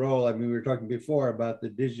greater role. I mean, we were talking before about the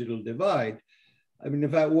digital divide. I mean,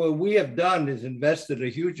 in fact, what we have done is invested a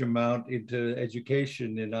huge amount into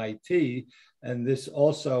education in IT. And this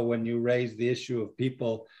also, when you raise the issue of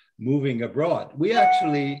people moving abroad, we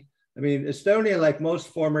actually, I mean, Estonia, like most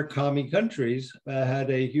former commie countries,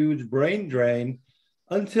 had a huge brain drain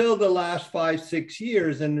until the last 5-6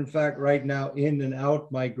 years. And in fact, right now, in and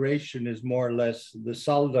out migration is more or less, the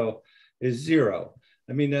saldo is zero.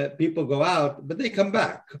 I mean, people go out, but they come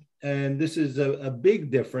back. And this is a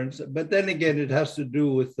big difference. But then again, it has to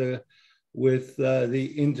do with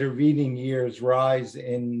the intervening years rise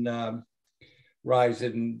in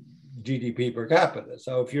GDP per capita.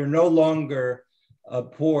 So if you're no longer a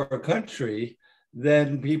poor country,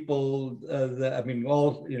 then people,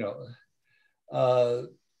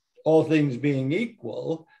 all things being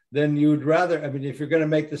equal, then you'd rather, I mean, if you're going to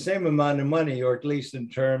make the same amount of money, or at least in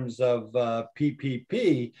terms of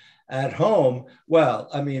PPP at home, well,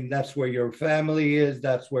 I mean, that's where your family is,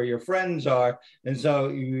 that's where your friends are. And so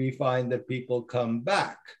we find that people come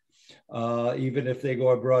back, even if they go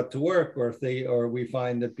abroad to work, or we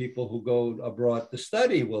find that people who go abroad to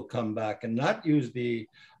study will come back and not use the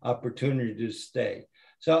opportunity to stay.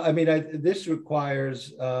 So, I mean, this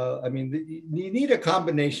requires, you need a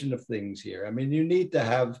combination of things here. I mean, you need to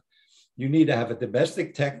have a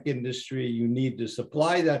domestic tech industry. You need to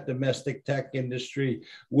supply that domestic tech industry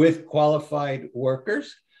with qualified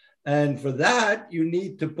workers. And for that, you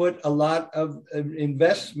need to put a lot of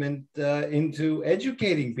investment into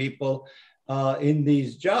educating people in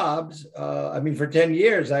these jobs. I mean, for 10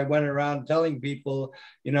 years, I went around telling people,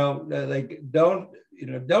 don't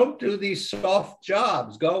do these soft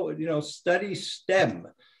jobs. Go, study STEM,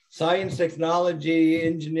 science, technology,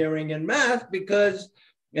 engineering, and math, because,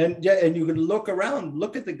 and you can look around,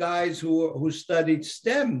 look at the guys who studied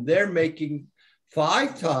STEM. They're making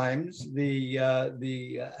 5 times the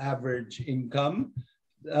average income.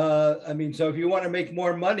 So if you want to make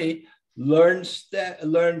more money, learn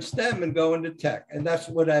STEM and go into tech. And that's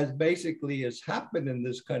what has happened in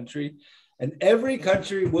this country. And every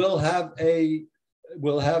country will have a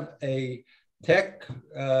tech,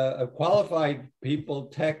 a qualified people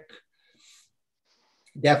tech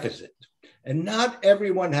deficit. And not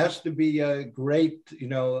everyone has to be a great,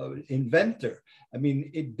 inventor. I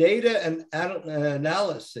mean, data and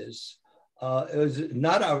analysis is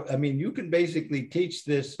not you can basically teach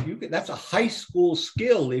this. That's a high school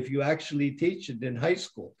skill if you actually teach it in high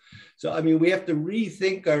school. So, I mean, we have to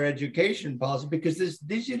rethink our education policy, because this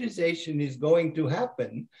digitization is going to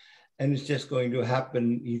happen. And it's just going to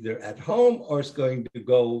happen either at home, or it's going to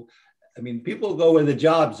go, people go where the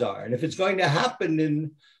jobs are. And if it's going to happen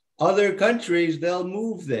in other countries, they'll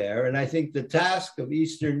move there. And I think the task of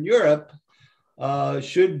Eastern Europe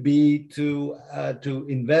should be to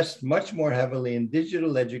invest much more heavily in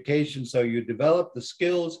digital education, so you develop the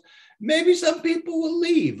skills. Maybe some people will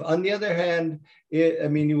leave. On the other hand,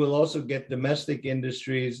 you will also get domestic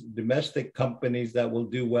industries, domestic companies that will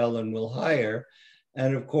do well and will hire.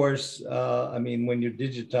 And of course, when you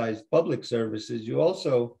digitize public services, you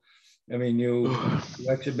also, you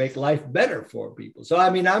actually make life better for people. So,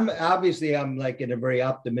 I'm like in a very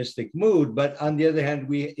optimistic mood, but on the other hand,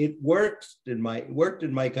 it worked in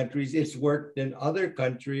my countries. It's worked in other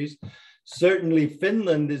countries. Certainly,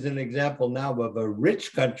 Finland is an example now of a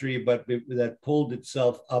rich country, but that pulled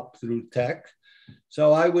itself up through tech.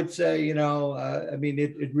 So I would say, I mean,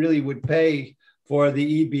 it really would pay for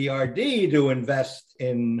the EBRD to invest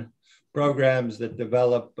in programs that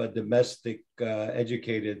develop a domestic,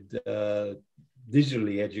 digitally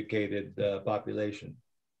educated population.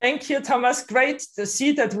 Thank you, Thomas. Great to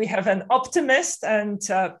see that we have an optimist and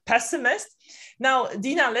pessimist. Now,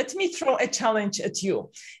 Dina, let me throw a challenge at you.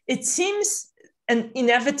 It seems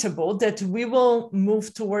inevitable that we will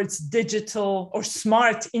move towards digital or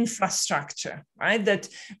smart infrastructure, right? That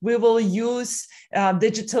we will use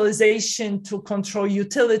digitalization to control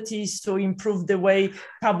utilities, to improve the way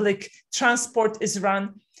public transport is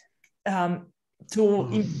run, to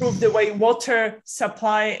improve the way water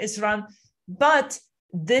supply is run. But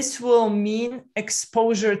this will mean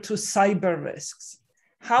exposure to cyber risks.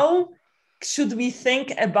 How should we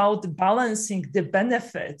think about balancing the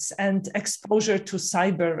benefits and exposure to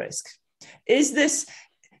cyber risk? Is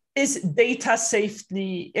data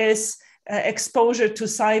safety, is exposure to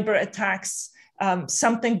cyber attacks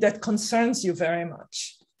something that concerns you very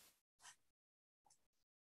much?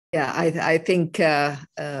 Yeah, I think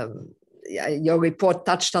your report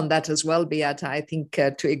touched on that as well, Beata. I think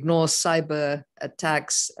to ignore cyber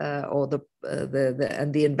attacks or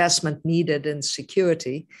the investment needed in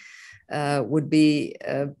security would be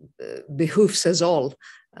behooves us all.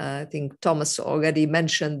 I think Thomas already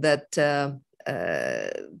mentioned that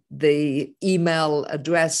the email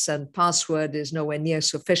address and password is nowhere near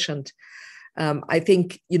sufficient. I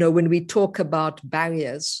think, when we talk about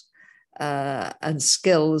barriers and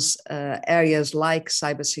skills, areas like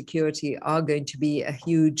cybersecurity are going to be a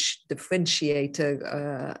huge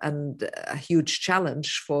differentiator and a huge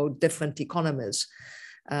challenge for different economies.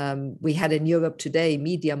 We had in Europe today,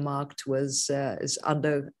 MediaMarkt is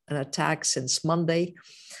under an attack since Monday.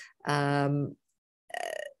 I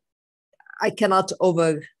cannot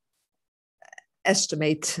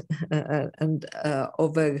overestimate and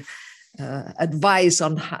over advise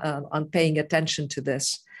on paying attention to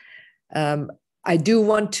this. I do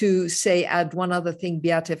want to add one other thing,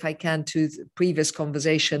 Beata, if I can, to the previous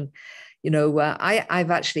conversation.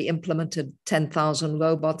 I've actually implemented 10,000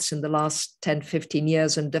 robots in the last 10, 15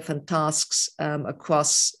 years in different tasks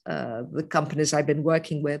across the companies I've been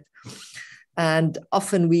working with. And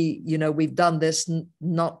often we've done this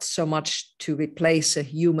not so much to replace a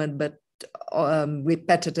human, but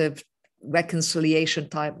repetitive reconciliation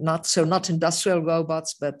type, not industrial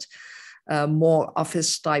robots, but more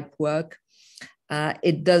office type work.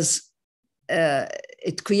 It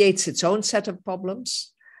creates its own set of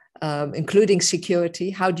problems, including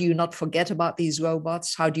security. How do you not forget about these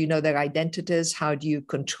robots? How do you know their identities? How do you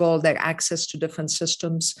control their access to different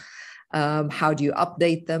systems? How do you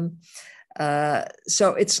update them?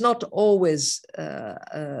 So it's not always,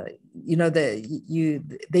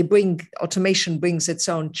 automation brings its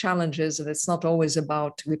own challenges, and it's not always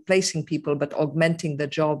about replacing people, but augmenting the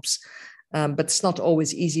jobs. But it's not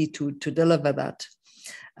always easy to deliver that.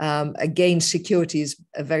 Again, security is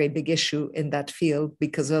a very big issue in that field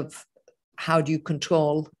because of how do you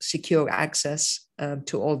control secure access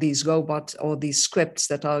to all these robots or these scripts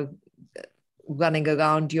that are running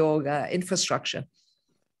around your infrastructure.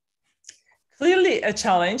 Clearly a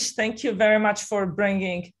challenge. Thank you very much for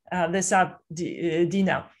bringing this up,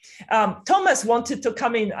 Dina. Thomas wanted to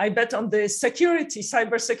come in, I bet, on the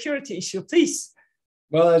cybersecurity issue, please.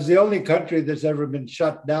 Well, as the only country that's ever been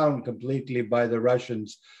shut down completely by the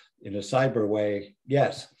Russians in a cyber way,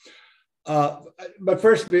 yes. But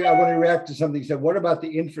first, I want to react to something you said. What about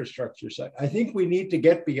the infrastructure side? I think we need to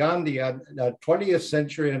get beyond the 20th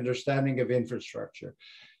century understanding of infrastructure.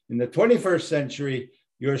 In the 21st century,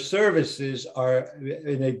 your services are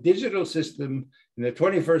in a digital system. In the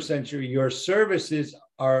 21st century, your services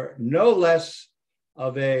are no less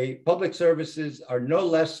of public services are no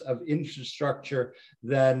less of infrastructure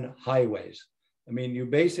than highways. I mean, you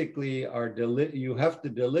basically you have to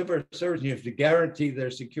deliver service, you have to guarantee their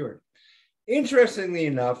security. Interestingly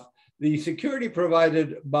enough, the security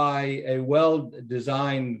provided by a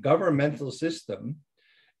well-designed governmental system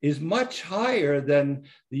is much higher than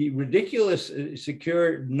the ridiculous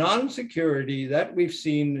non-security that we've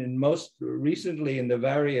seen in most recently in the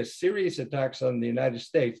various serious attacks on the United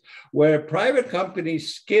States, where private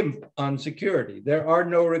companies skimp on security. There are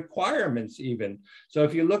no requirements even. So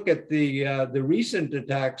if you look at the recent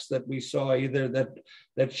attacks that we saw, either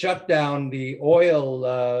that shut down the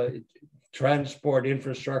oil transport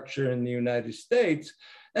infrastructure in the United States,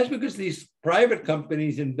 that's because these private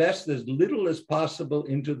companies invest as little as possible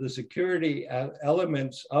into the security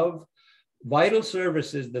elements of vital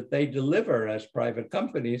services that they deliver as private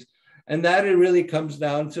companies. And that it really comes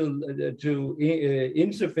down to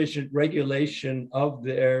insufficient regulation of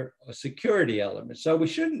their security elements. So we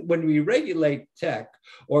shouldn't, when we regulate tech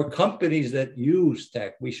or companies that use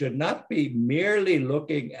tech, we should not be merely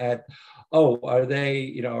looking at, oh, are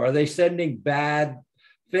they sending bad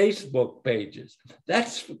Facebook pages?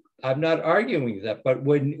 I'm not arguing that, but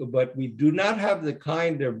we do not have the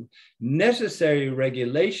kind of necessary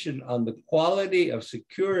regulation on the quality of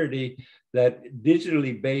security that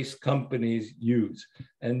digitally based companies use.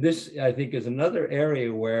 And this, I think, is another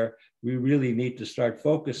area where we really need to start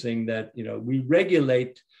focusing that, we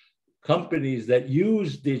regulate companies that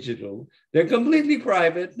use digital. They're completely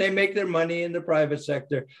private. They make their money in the private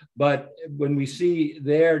sector. But when we see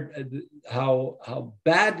how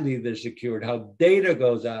badly they're secured, how data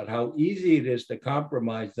goes out, how easy it is to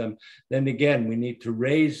compromise them, then again, we need to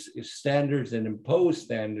raise standards and impose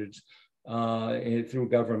standards through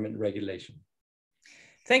government regulation.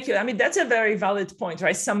 Thank you. I mean, that's a very valid point,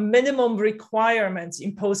 right? Some minimum requirements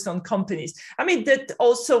imposed on companies. I mean,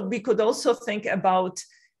 we could also think about,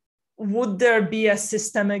 would there be a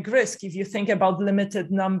systemic risk if you think about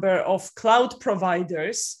limited number of cloud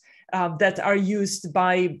providers that are used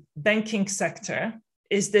by banking sector?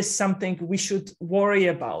 Is this something we should worry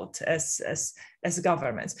about as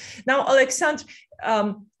governments? Now, Alexandre,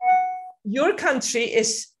 your country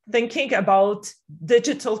is thinking about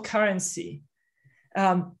digital currency.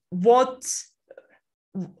 Where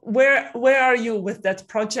are you with that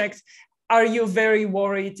project? Are you very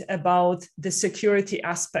worried about the security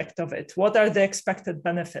aspect of it? What are the expected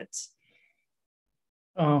benefits?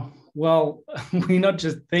 Well, we're not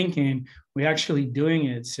just thinking, we're actually doing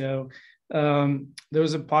it. So there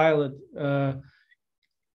was a pilot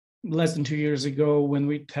less than 2 years ago when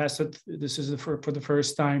we tested, this is for the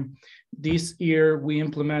first time. This year, we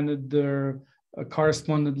implemented the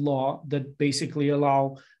correspondent law that basically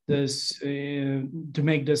allow this to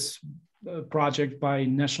make this project by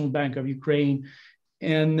National Bank of Ukraine.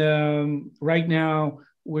 And right now,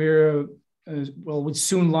 we're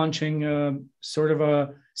soon launching sort of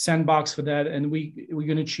a sandbox for that. And we're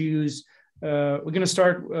going to choose, we're going to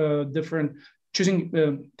start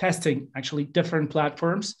testing actually different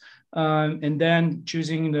platforms, and then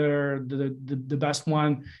choosing the best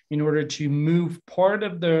one in order to move part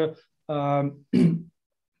of the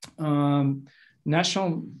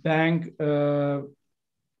national bank,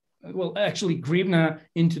 hryvnia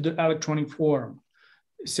into the electronic form.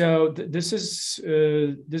 So this is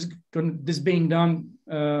being done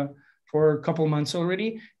for a couple months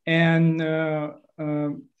already, and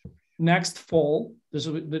next fall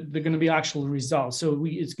they're going to be actual results. So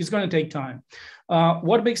it's going to take time.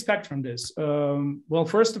 What do we expect from this? Well,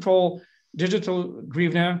 first of all, digital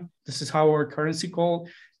hryvnia, this is how our currency called,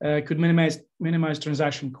 could minimize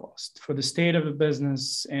transaction cost for the state of a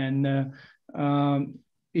business, and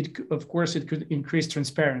of course it could increase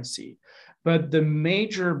transparency. But the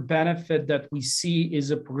major benefit that we see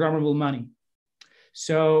is a programmable money.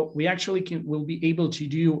 So we actually will be able to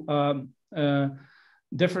do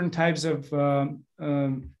different types of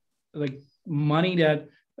like money that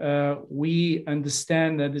we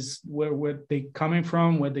understand that is where they coming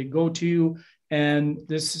from, where they go to. And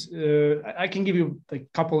this, I can give you a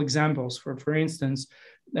couple examples. For instance,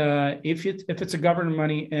 if it's a government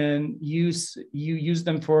money and you use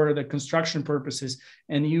them for the construction purposes,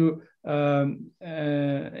 and you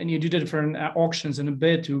do different auctions in a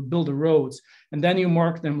bid to build the roads, and then you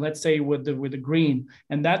mark them, let's say with the green,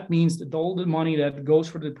 and that means that all the money that goes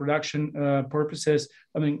for the production purposes,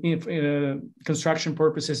 construction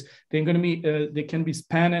purposes, they're going to be they can be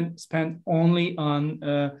spent only on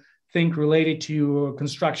things related to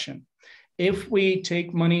construction. If we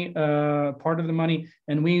take money, part of the money,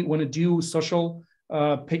 and we want to do social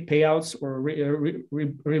payouts or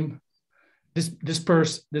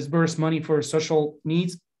disburse money for social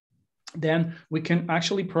needs, then we can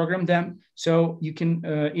actually program them. So you can,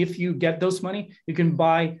 if you get those money, you can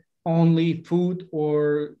buy only food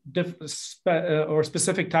or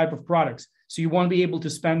specific type of products. So you won't be able to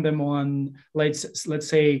spend them on, let's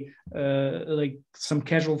say, like some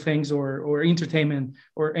casual things or entertainment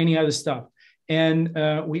or any other stuff. And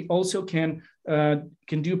we also can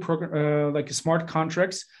do like smart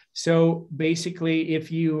contracts. So basically,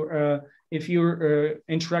 if you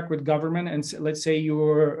interact with government, and let's say you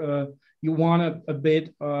want a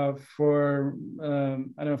bid for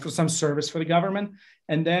for some service for the government,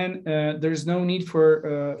 and then there's no need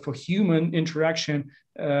for human interaction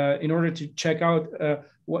in order to check out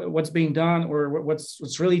what's being done or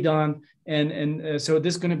what's really done, and so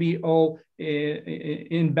this is going to be all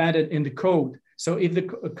embedded in the code. So if the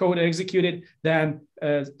code executed, then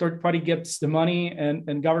third party gets the money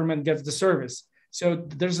and government gets the service. So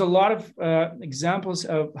there's a lot of examples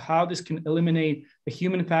of how this can eliminate the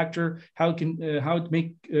human factor, how it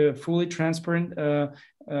make fully transparent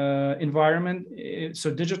environment. So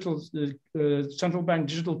digital central bank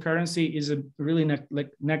digital currency is a really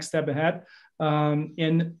next step ahead,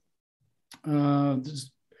 and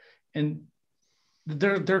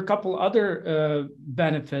there are a couple other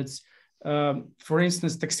benefits. For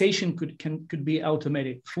instance, taxation could be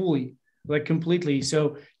automated fully, like completely.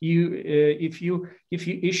 So if you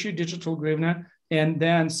issue digital hryvnia, and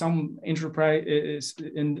then some enterprise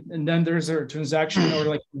and then there's a transaction or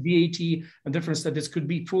like VAT, a difference that this could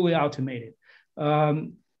be fully automated. What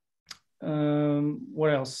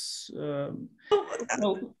else?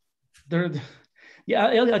 Well,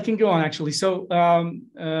 I can go on actually. So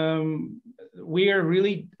we are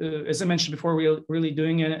really, as I mentioned before, we are really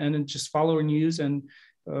doing it and just follow news. And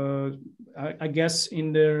I guess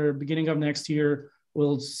in the beginning of next year,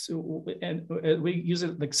 we use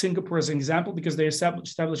it like Singapore as an example because they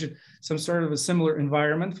established some sort of a similar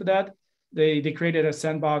environment for that. They created a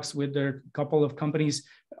sandbox with their couple of companies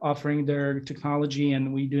offering their technology,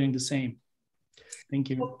 and we doing the same. Thank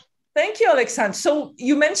you. Thank you, Alexander. So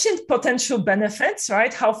you mentioned potential benefits,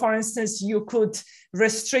 right? How, for instance, you could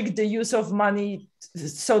restrict the use of money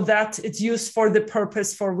so that it's used for the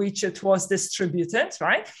purpose for which it was distributed,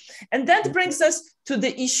 right? And that brings us to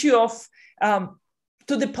the issue of,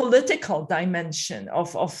 to the political dimension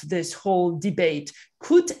of this whole debate.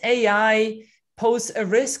 Could AI pose a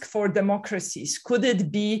risk for democracies? Could it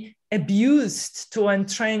be abused to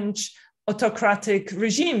entrench autocratic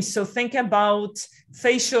regimes? So think about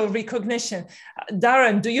facial recognition.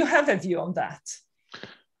 Darren, do you have a view on that?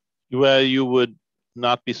 Well, you would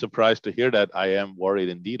not be surprised to hear that I am worried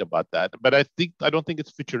indeed about that. But I don't think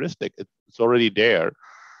it's futuristic. It's already there.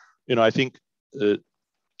 I think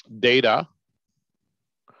data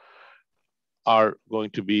are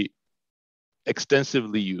going to be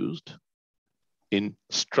extensively used in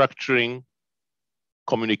structuring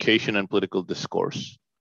communication and political discourse.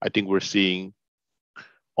 I think we're seeing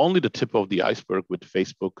only the tip of the iceberg with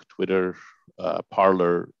Facebook, Twitter,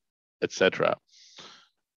 Parler, etc.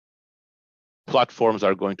 Platforms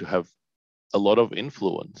are going to have a lot of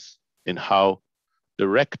influence in how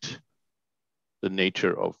direct the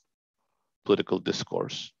nature of political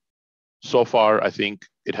discourse. So far, I think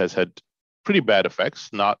it has had pretty bad effects,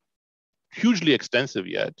 not hugely extensive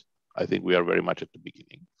yet. I think we are very much at the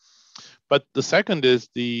beginning. But the second is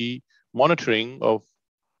the monitoring of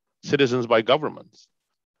citizens by governments.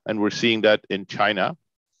 And we're seeing that in China.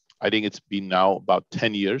 I think it's been now about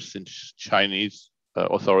 10 years since Chinese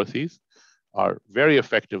authorities are very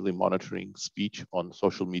effectively monitoring speech on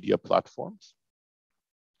social media platforms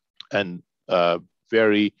and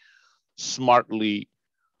very smartly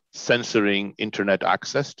censoring internet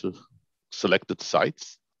access to selected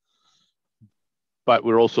sites. But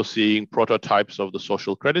we're also seeing prototypes of the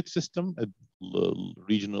social credit system at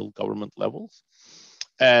regional government levels,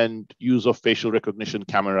 and use of facial recognition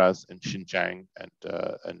cameras in Xinjiang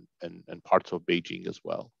and parts of Beijing as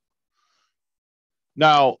well.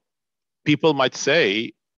 Now, people might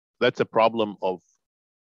say that's a problem of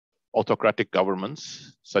autocratic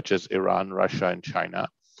governments such as Iran, Russia, and China,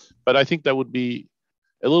 but I think that would be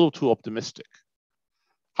a little too optimistic.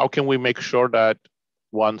 How can we make sure that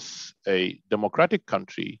once a democratic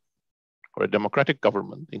country or a democratic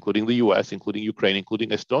government, including the US, including Ukraine, including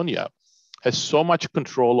Estonia, has so much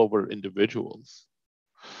control over individuals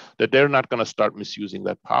that they're not going to start misusing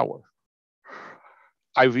that power?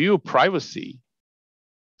 I view privacy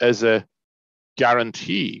as a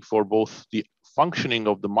guarantee for both the functioning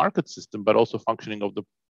of the market system, but also functioning of the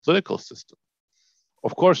political system.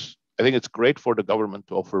 Of course, I think it's great for the government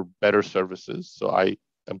to offer better services. So I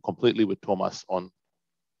am completely with Thomas on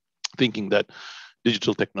thinking that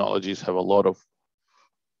digital technologies have a lot of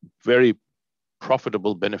very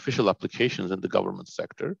profitable, beneficial applications in the government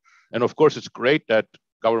sector. And of course, it's great that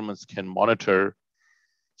governments can monitor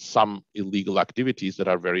some illegal activities that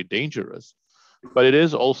are very dangerous. But it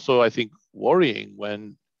is also, I think, worrying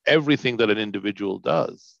when everything that an individual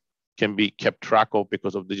does can be kept track of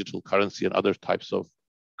because of digital currency and other types of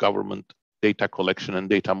government data collection and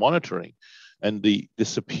data monitoring. And the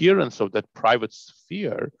disappearance of that private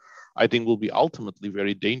sphere, I think, will be ultimately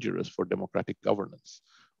very dangerous for democratic governance,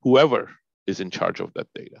 whoever is in charge of that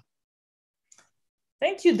data.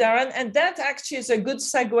 Thank you, Darren. And that actually is a good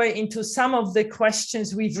segue into some of the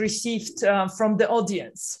questions we've received from the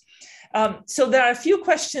audience. So there are a few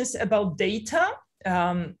questions about data.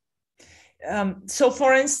 So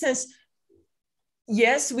for instance,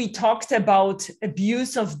 yes, we talked about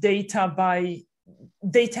abuse of data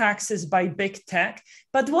access by big tech,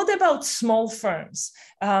 but what about small firms?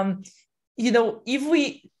 If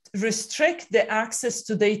we restrict the access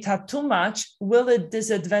to data too much, will it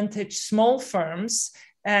disadvantage small firms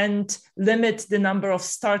and limit the number of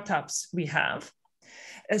startups we have?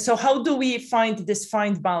 So how do we find this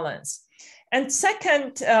fine balance? And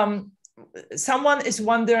second, someone is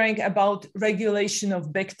wondering about regulation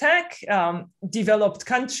of big tech. Developed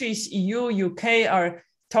countries, EU, UK are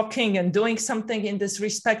talking and doing something in this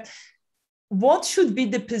respect. What should be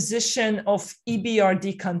the position of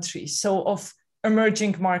EBRD countries, so of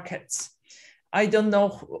emerging markets? I don't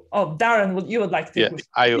know. Oh, Darren, you would like to? Yeah,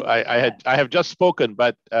 I have just spoken,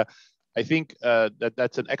 but I think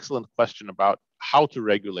that's an excellent question about how to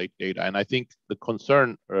regulate data. And I think the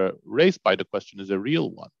concern raised by the question is a real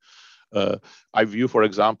one. I view, for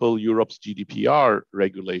example, Europe's GDPR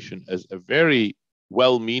regulation as a very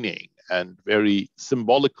well-meaning and very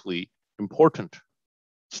symbolically important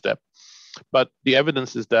step. But the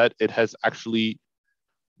evidence is that it has actually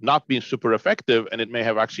not been super effective, and it may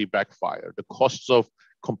have actually backfired. The costs of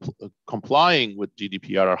complying with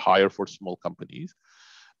GDPR are higher for small companies.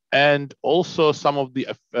 And also some of the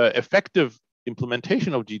effective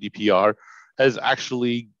implementation of GDPR has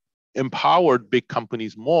actually empowered big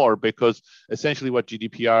companies more, because essentially what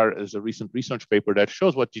GDPR is a recent research paper that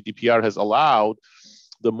shows what GDPR has allowed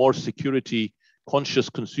the more security conscious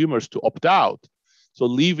consumers to opt out. So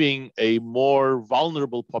leaving a more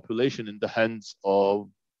vulnerable population in the hands of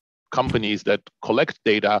companies that collect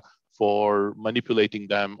data for manipulating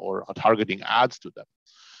them or targeting ads to them.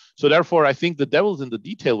 So therefore, I think the devil's in the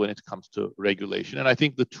detail when it comes to regulation. And I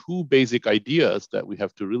think the two basic ideas that we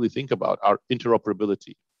have to really think about are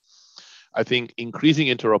interoperability. I think increasing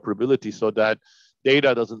interoperability so that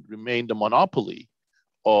data doesn't remain the monopoly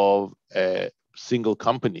of a single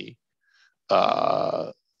company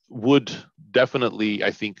would definitely,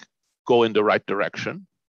 I think, go in the right direction.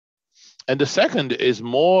 And the second is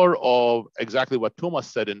more of exactly what Thomas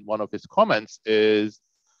said in one of his comments is,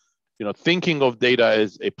 thinking of data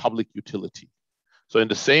as a public utility. So in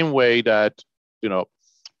the same way that,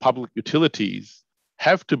 public utilities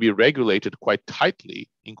have to be regulated quite tightly,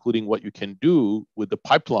 including what you can do with the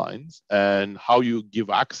pipelines and how you give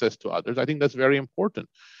access to others, I think that's very important.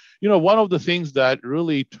 One of the things that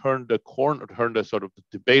really turned the sort of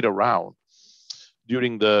debate around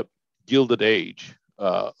during the Gilded Age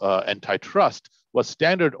antitrust was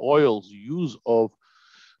Standard Oil's use of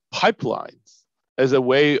pipelines as a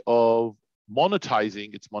way of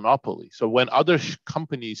monetizing its monopoly. So when other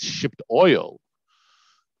companies shipped oil,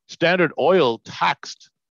 Standard Oil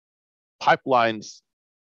taxed pipelines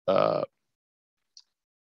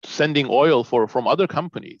sending oil from other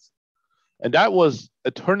companies. And that was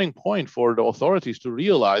a turning point for the authorities to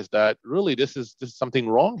realize that really this is something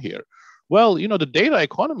wrong here. Well, the data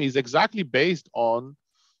economy is exactly based on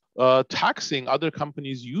taxing other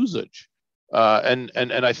companies' usage. And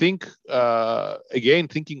I think, again,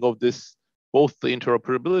 thinking of this, both the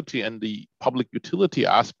interoperability and the public utility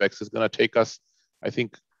aspects is going to take us, I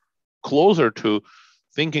think, closer to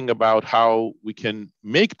thinking about how we can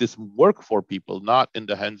make this work for people, not in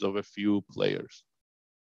the hands of a few players.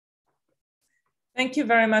 Thank you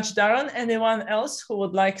very much, Darren. Anyone else who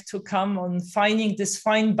would like to come on finding this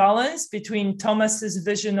fine balance between Thomas's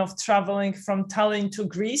vision of traveling from Tallinn to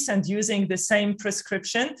Greece and using the same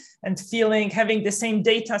prescription and having the same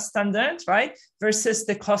data standard, right, versus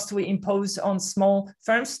the cost we impose on small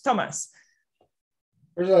firms? Thomas.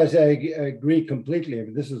 First of all, I agree completely. I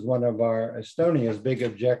mean, this is one of Estonia's big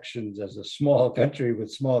objections as a small country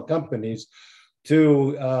with small companies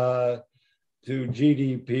to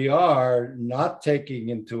GDPR not taking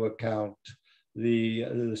into account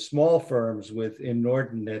the small firms with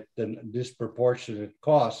inordinate and disproportionate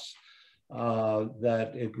costs,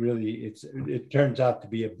 that it turns out to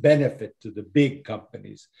be a benefit to the big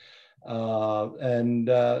companies. But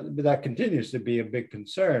that continues to be a big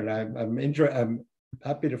concern. I'm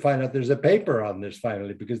happy to find out there's a paper on this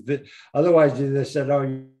finally, because otherwise they said,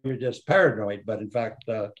 oh, you're just paranoid. But in fact,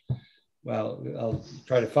 well, I'll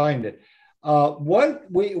try to find it.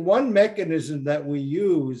 One mechanism that we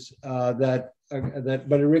use but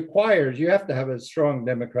it requires, you have to have a strong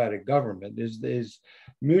democratic government, is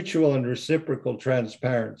mutual and reciprocal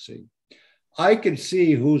transparency. I can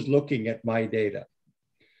see who's looking at my data.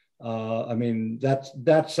 I mean,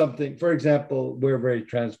 that's something. For example, we're very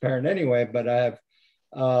transparent anyway, but I have,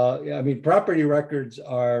 property records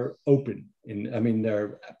are open.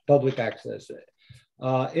 They're public access.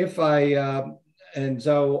 And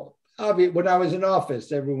so when I was in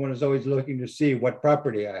office, everyone was always looking to see what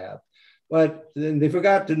property I have. But then they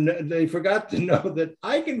forgot to know that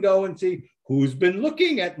I can go and see who's been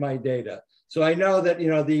looking at my data. So I know that,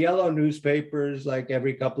 the yellow newspapers, like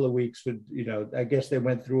every couple of weeks would, I guess they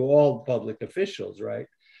went through all public officials, right?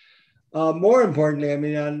 More importantly,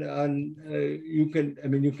 you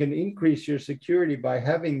can increase your security by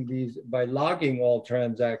logging all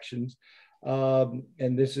transactions.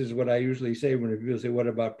 And this is what I usually say when people say, what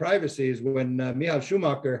about privacy, is when Michael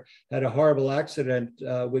Schumacher had a horrible accident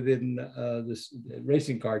within this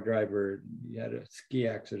racing car driver, he had a ski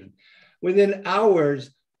accident. Within hours,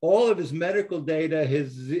 all of his medical data,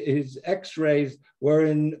 his x-rays were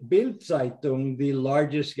in Bild Zeitung, the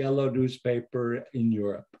largest yellow newspaper in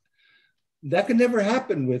Europe. That could never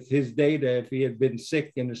happen with his data if he had been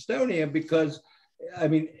sick in Estonia, because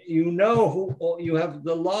who you have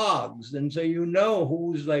the logs, and so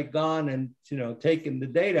who's like gone and taken the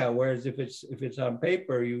data. Whereas if it's on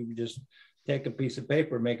paper, you just take a piece of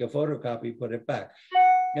paper, make a photocopy, put it back.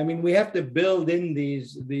 We have to build in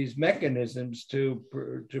these mechanisms to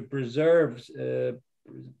preserve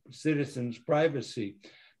citizens' privacy.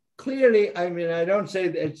 Clearly, I don't say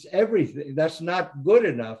that it's everything. That's not good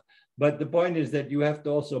enough. But the point is that you have to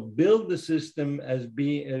also build the system as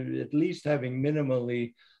being at least having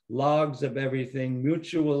minimally logs of everything,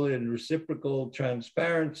 mutual and reciprocal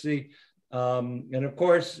transparency, and of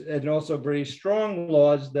course, and also very strong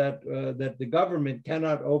laws that the government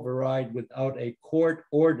cannot override without a court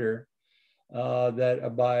order.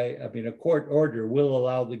 A court order will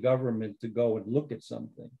allow the government to go and look at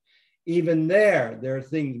something. Even there are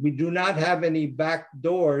things. We do not have any back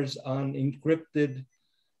doors on encrypted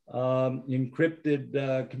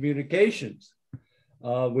communications,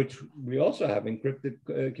 which we also have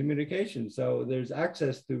encrypted communications. So there's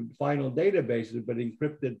access to final databases, but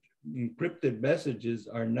encrypted messages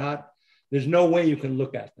are not, there's no way you can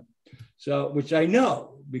look at them. So, which I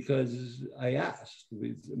know because I asked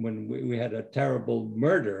when we had a terrible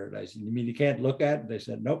murder, and I said, you mean you can't look at it? They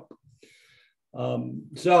said, nope.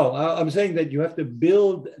 So I'm saying that you have to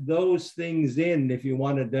build those things in if you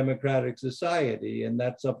want a democratic society. And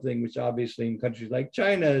that's something which obviously in countries like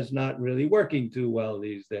China is not really working too well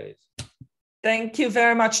these days. Thank you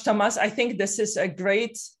very much, Thomas. I think this is a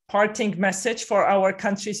great parting message for our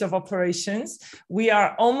countries of operations. We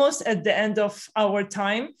are almost at the end of our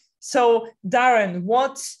time. So Darren,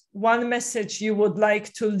 what's one message you would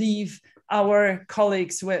like to leave our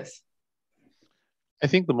colleagues with? I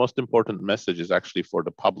think the most important message is actually for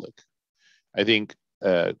the public. I think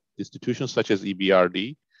institutions such as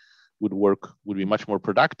EBRD would be much more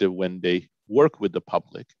productive when they work with the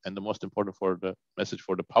public. And the most important message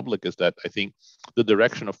for the public is that I think the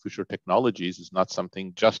direction of future technologies is not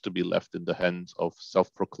something just to be left in the hands of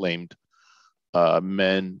self-proclaimed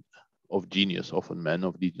men of genius, often men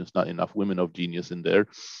of genius, not enough women of genius in there.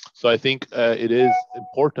 So I think it is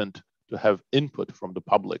important to have input from the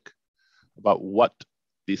public about what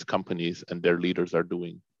these companies and their leaders are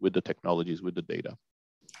doing with the technologies, with the data.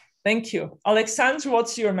 Thank you. Alexandre,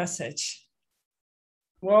 what's your message?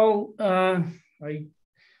 Well, I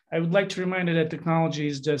would like to remind you that technology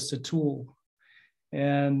is just a tool.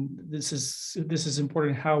 And this is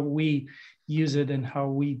important, how we use it and how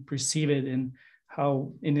we perceive it, and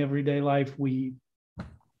how in everyday life we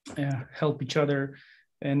help each other.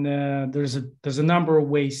 And there's a number of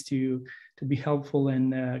ways to be helpful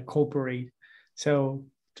and cooperate. So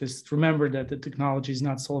just remember that the technology is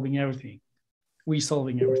not solving everything. We're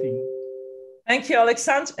solving everything. Thank you,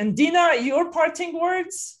 Alexandre. And Dina, your parting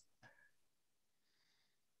words?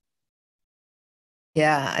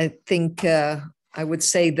 Yeah, I think I would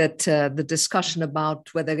say that the discussion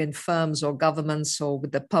about whether in firms or governments or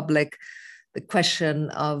with the public, the question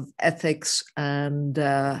of ethics and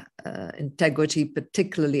integrity,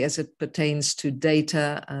 particularly as it pertains to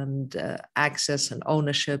data and access and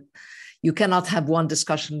ownership. You cannot have one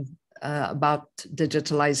discussion about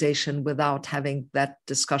digitalization without having that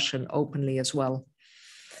discussion openly as well,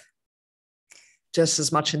 just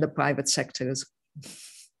as much in the private sectors.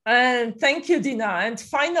 And thank you, Dina. And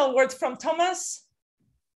final word from Thomas.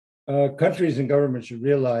 Countries and governments should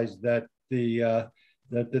realize that the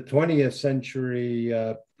 20th century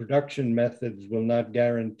production methods will not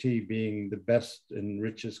guarantee being the best and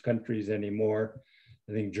richest countries anymore.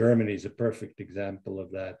 I think Germany is a perfect example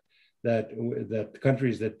of that. That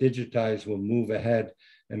countries that digitize will move ahead,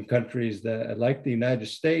 and countries that, like the United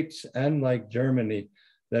States and like Germany,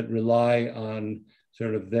 that rely on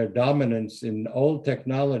sort of their dominance in old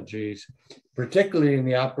technologies, particularly in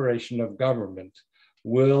the operation of government,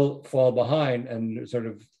 will fall behind, and sort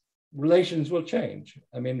of relations will change.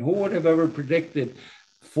 I mean, who would have ever predicted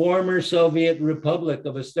former Soviet Republic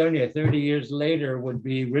of Estonia 30 years later would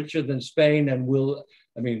be richer than Spain and will,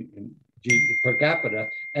 I mean, per capita,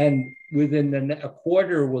 and within a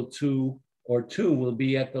quarter will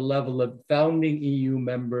be at the level of founding EU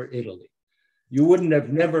member Italy. You wouldn't have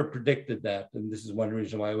never predicted that. And this is one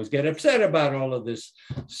reason why I always get upset about all of this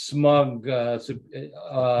smug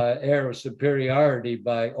air of superiority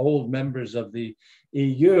by old members of the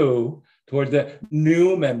EU toward the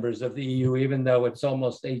new members of the EU, even though it's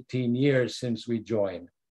almost 18 years since we joined.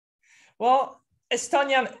 Well,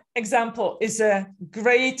 Estonian example is a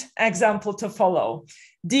great example to follow.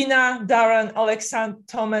 Dina, Darren, Alexander,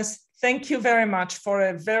 Thomas, thank you very much for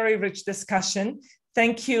a very rich discussion.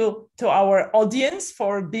 Thank you to our audience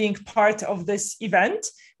for being part of this event.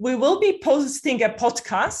 We will be posting a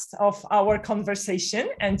podcast of our conversation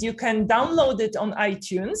and you can download it on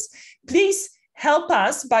iTunes. Please help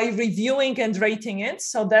us by reviewing and rating it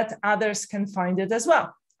so that others can find it as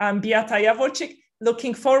well. I'm Beata Jaworczyk,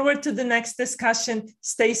 looking forward to the next discussion.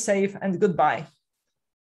 Stay safe and goodbye.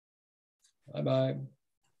 Bye-bye.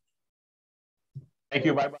 Thank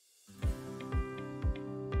you, bye-bye.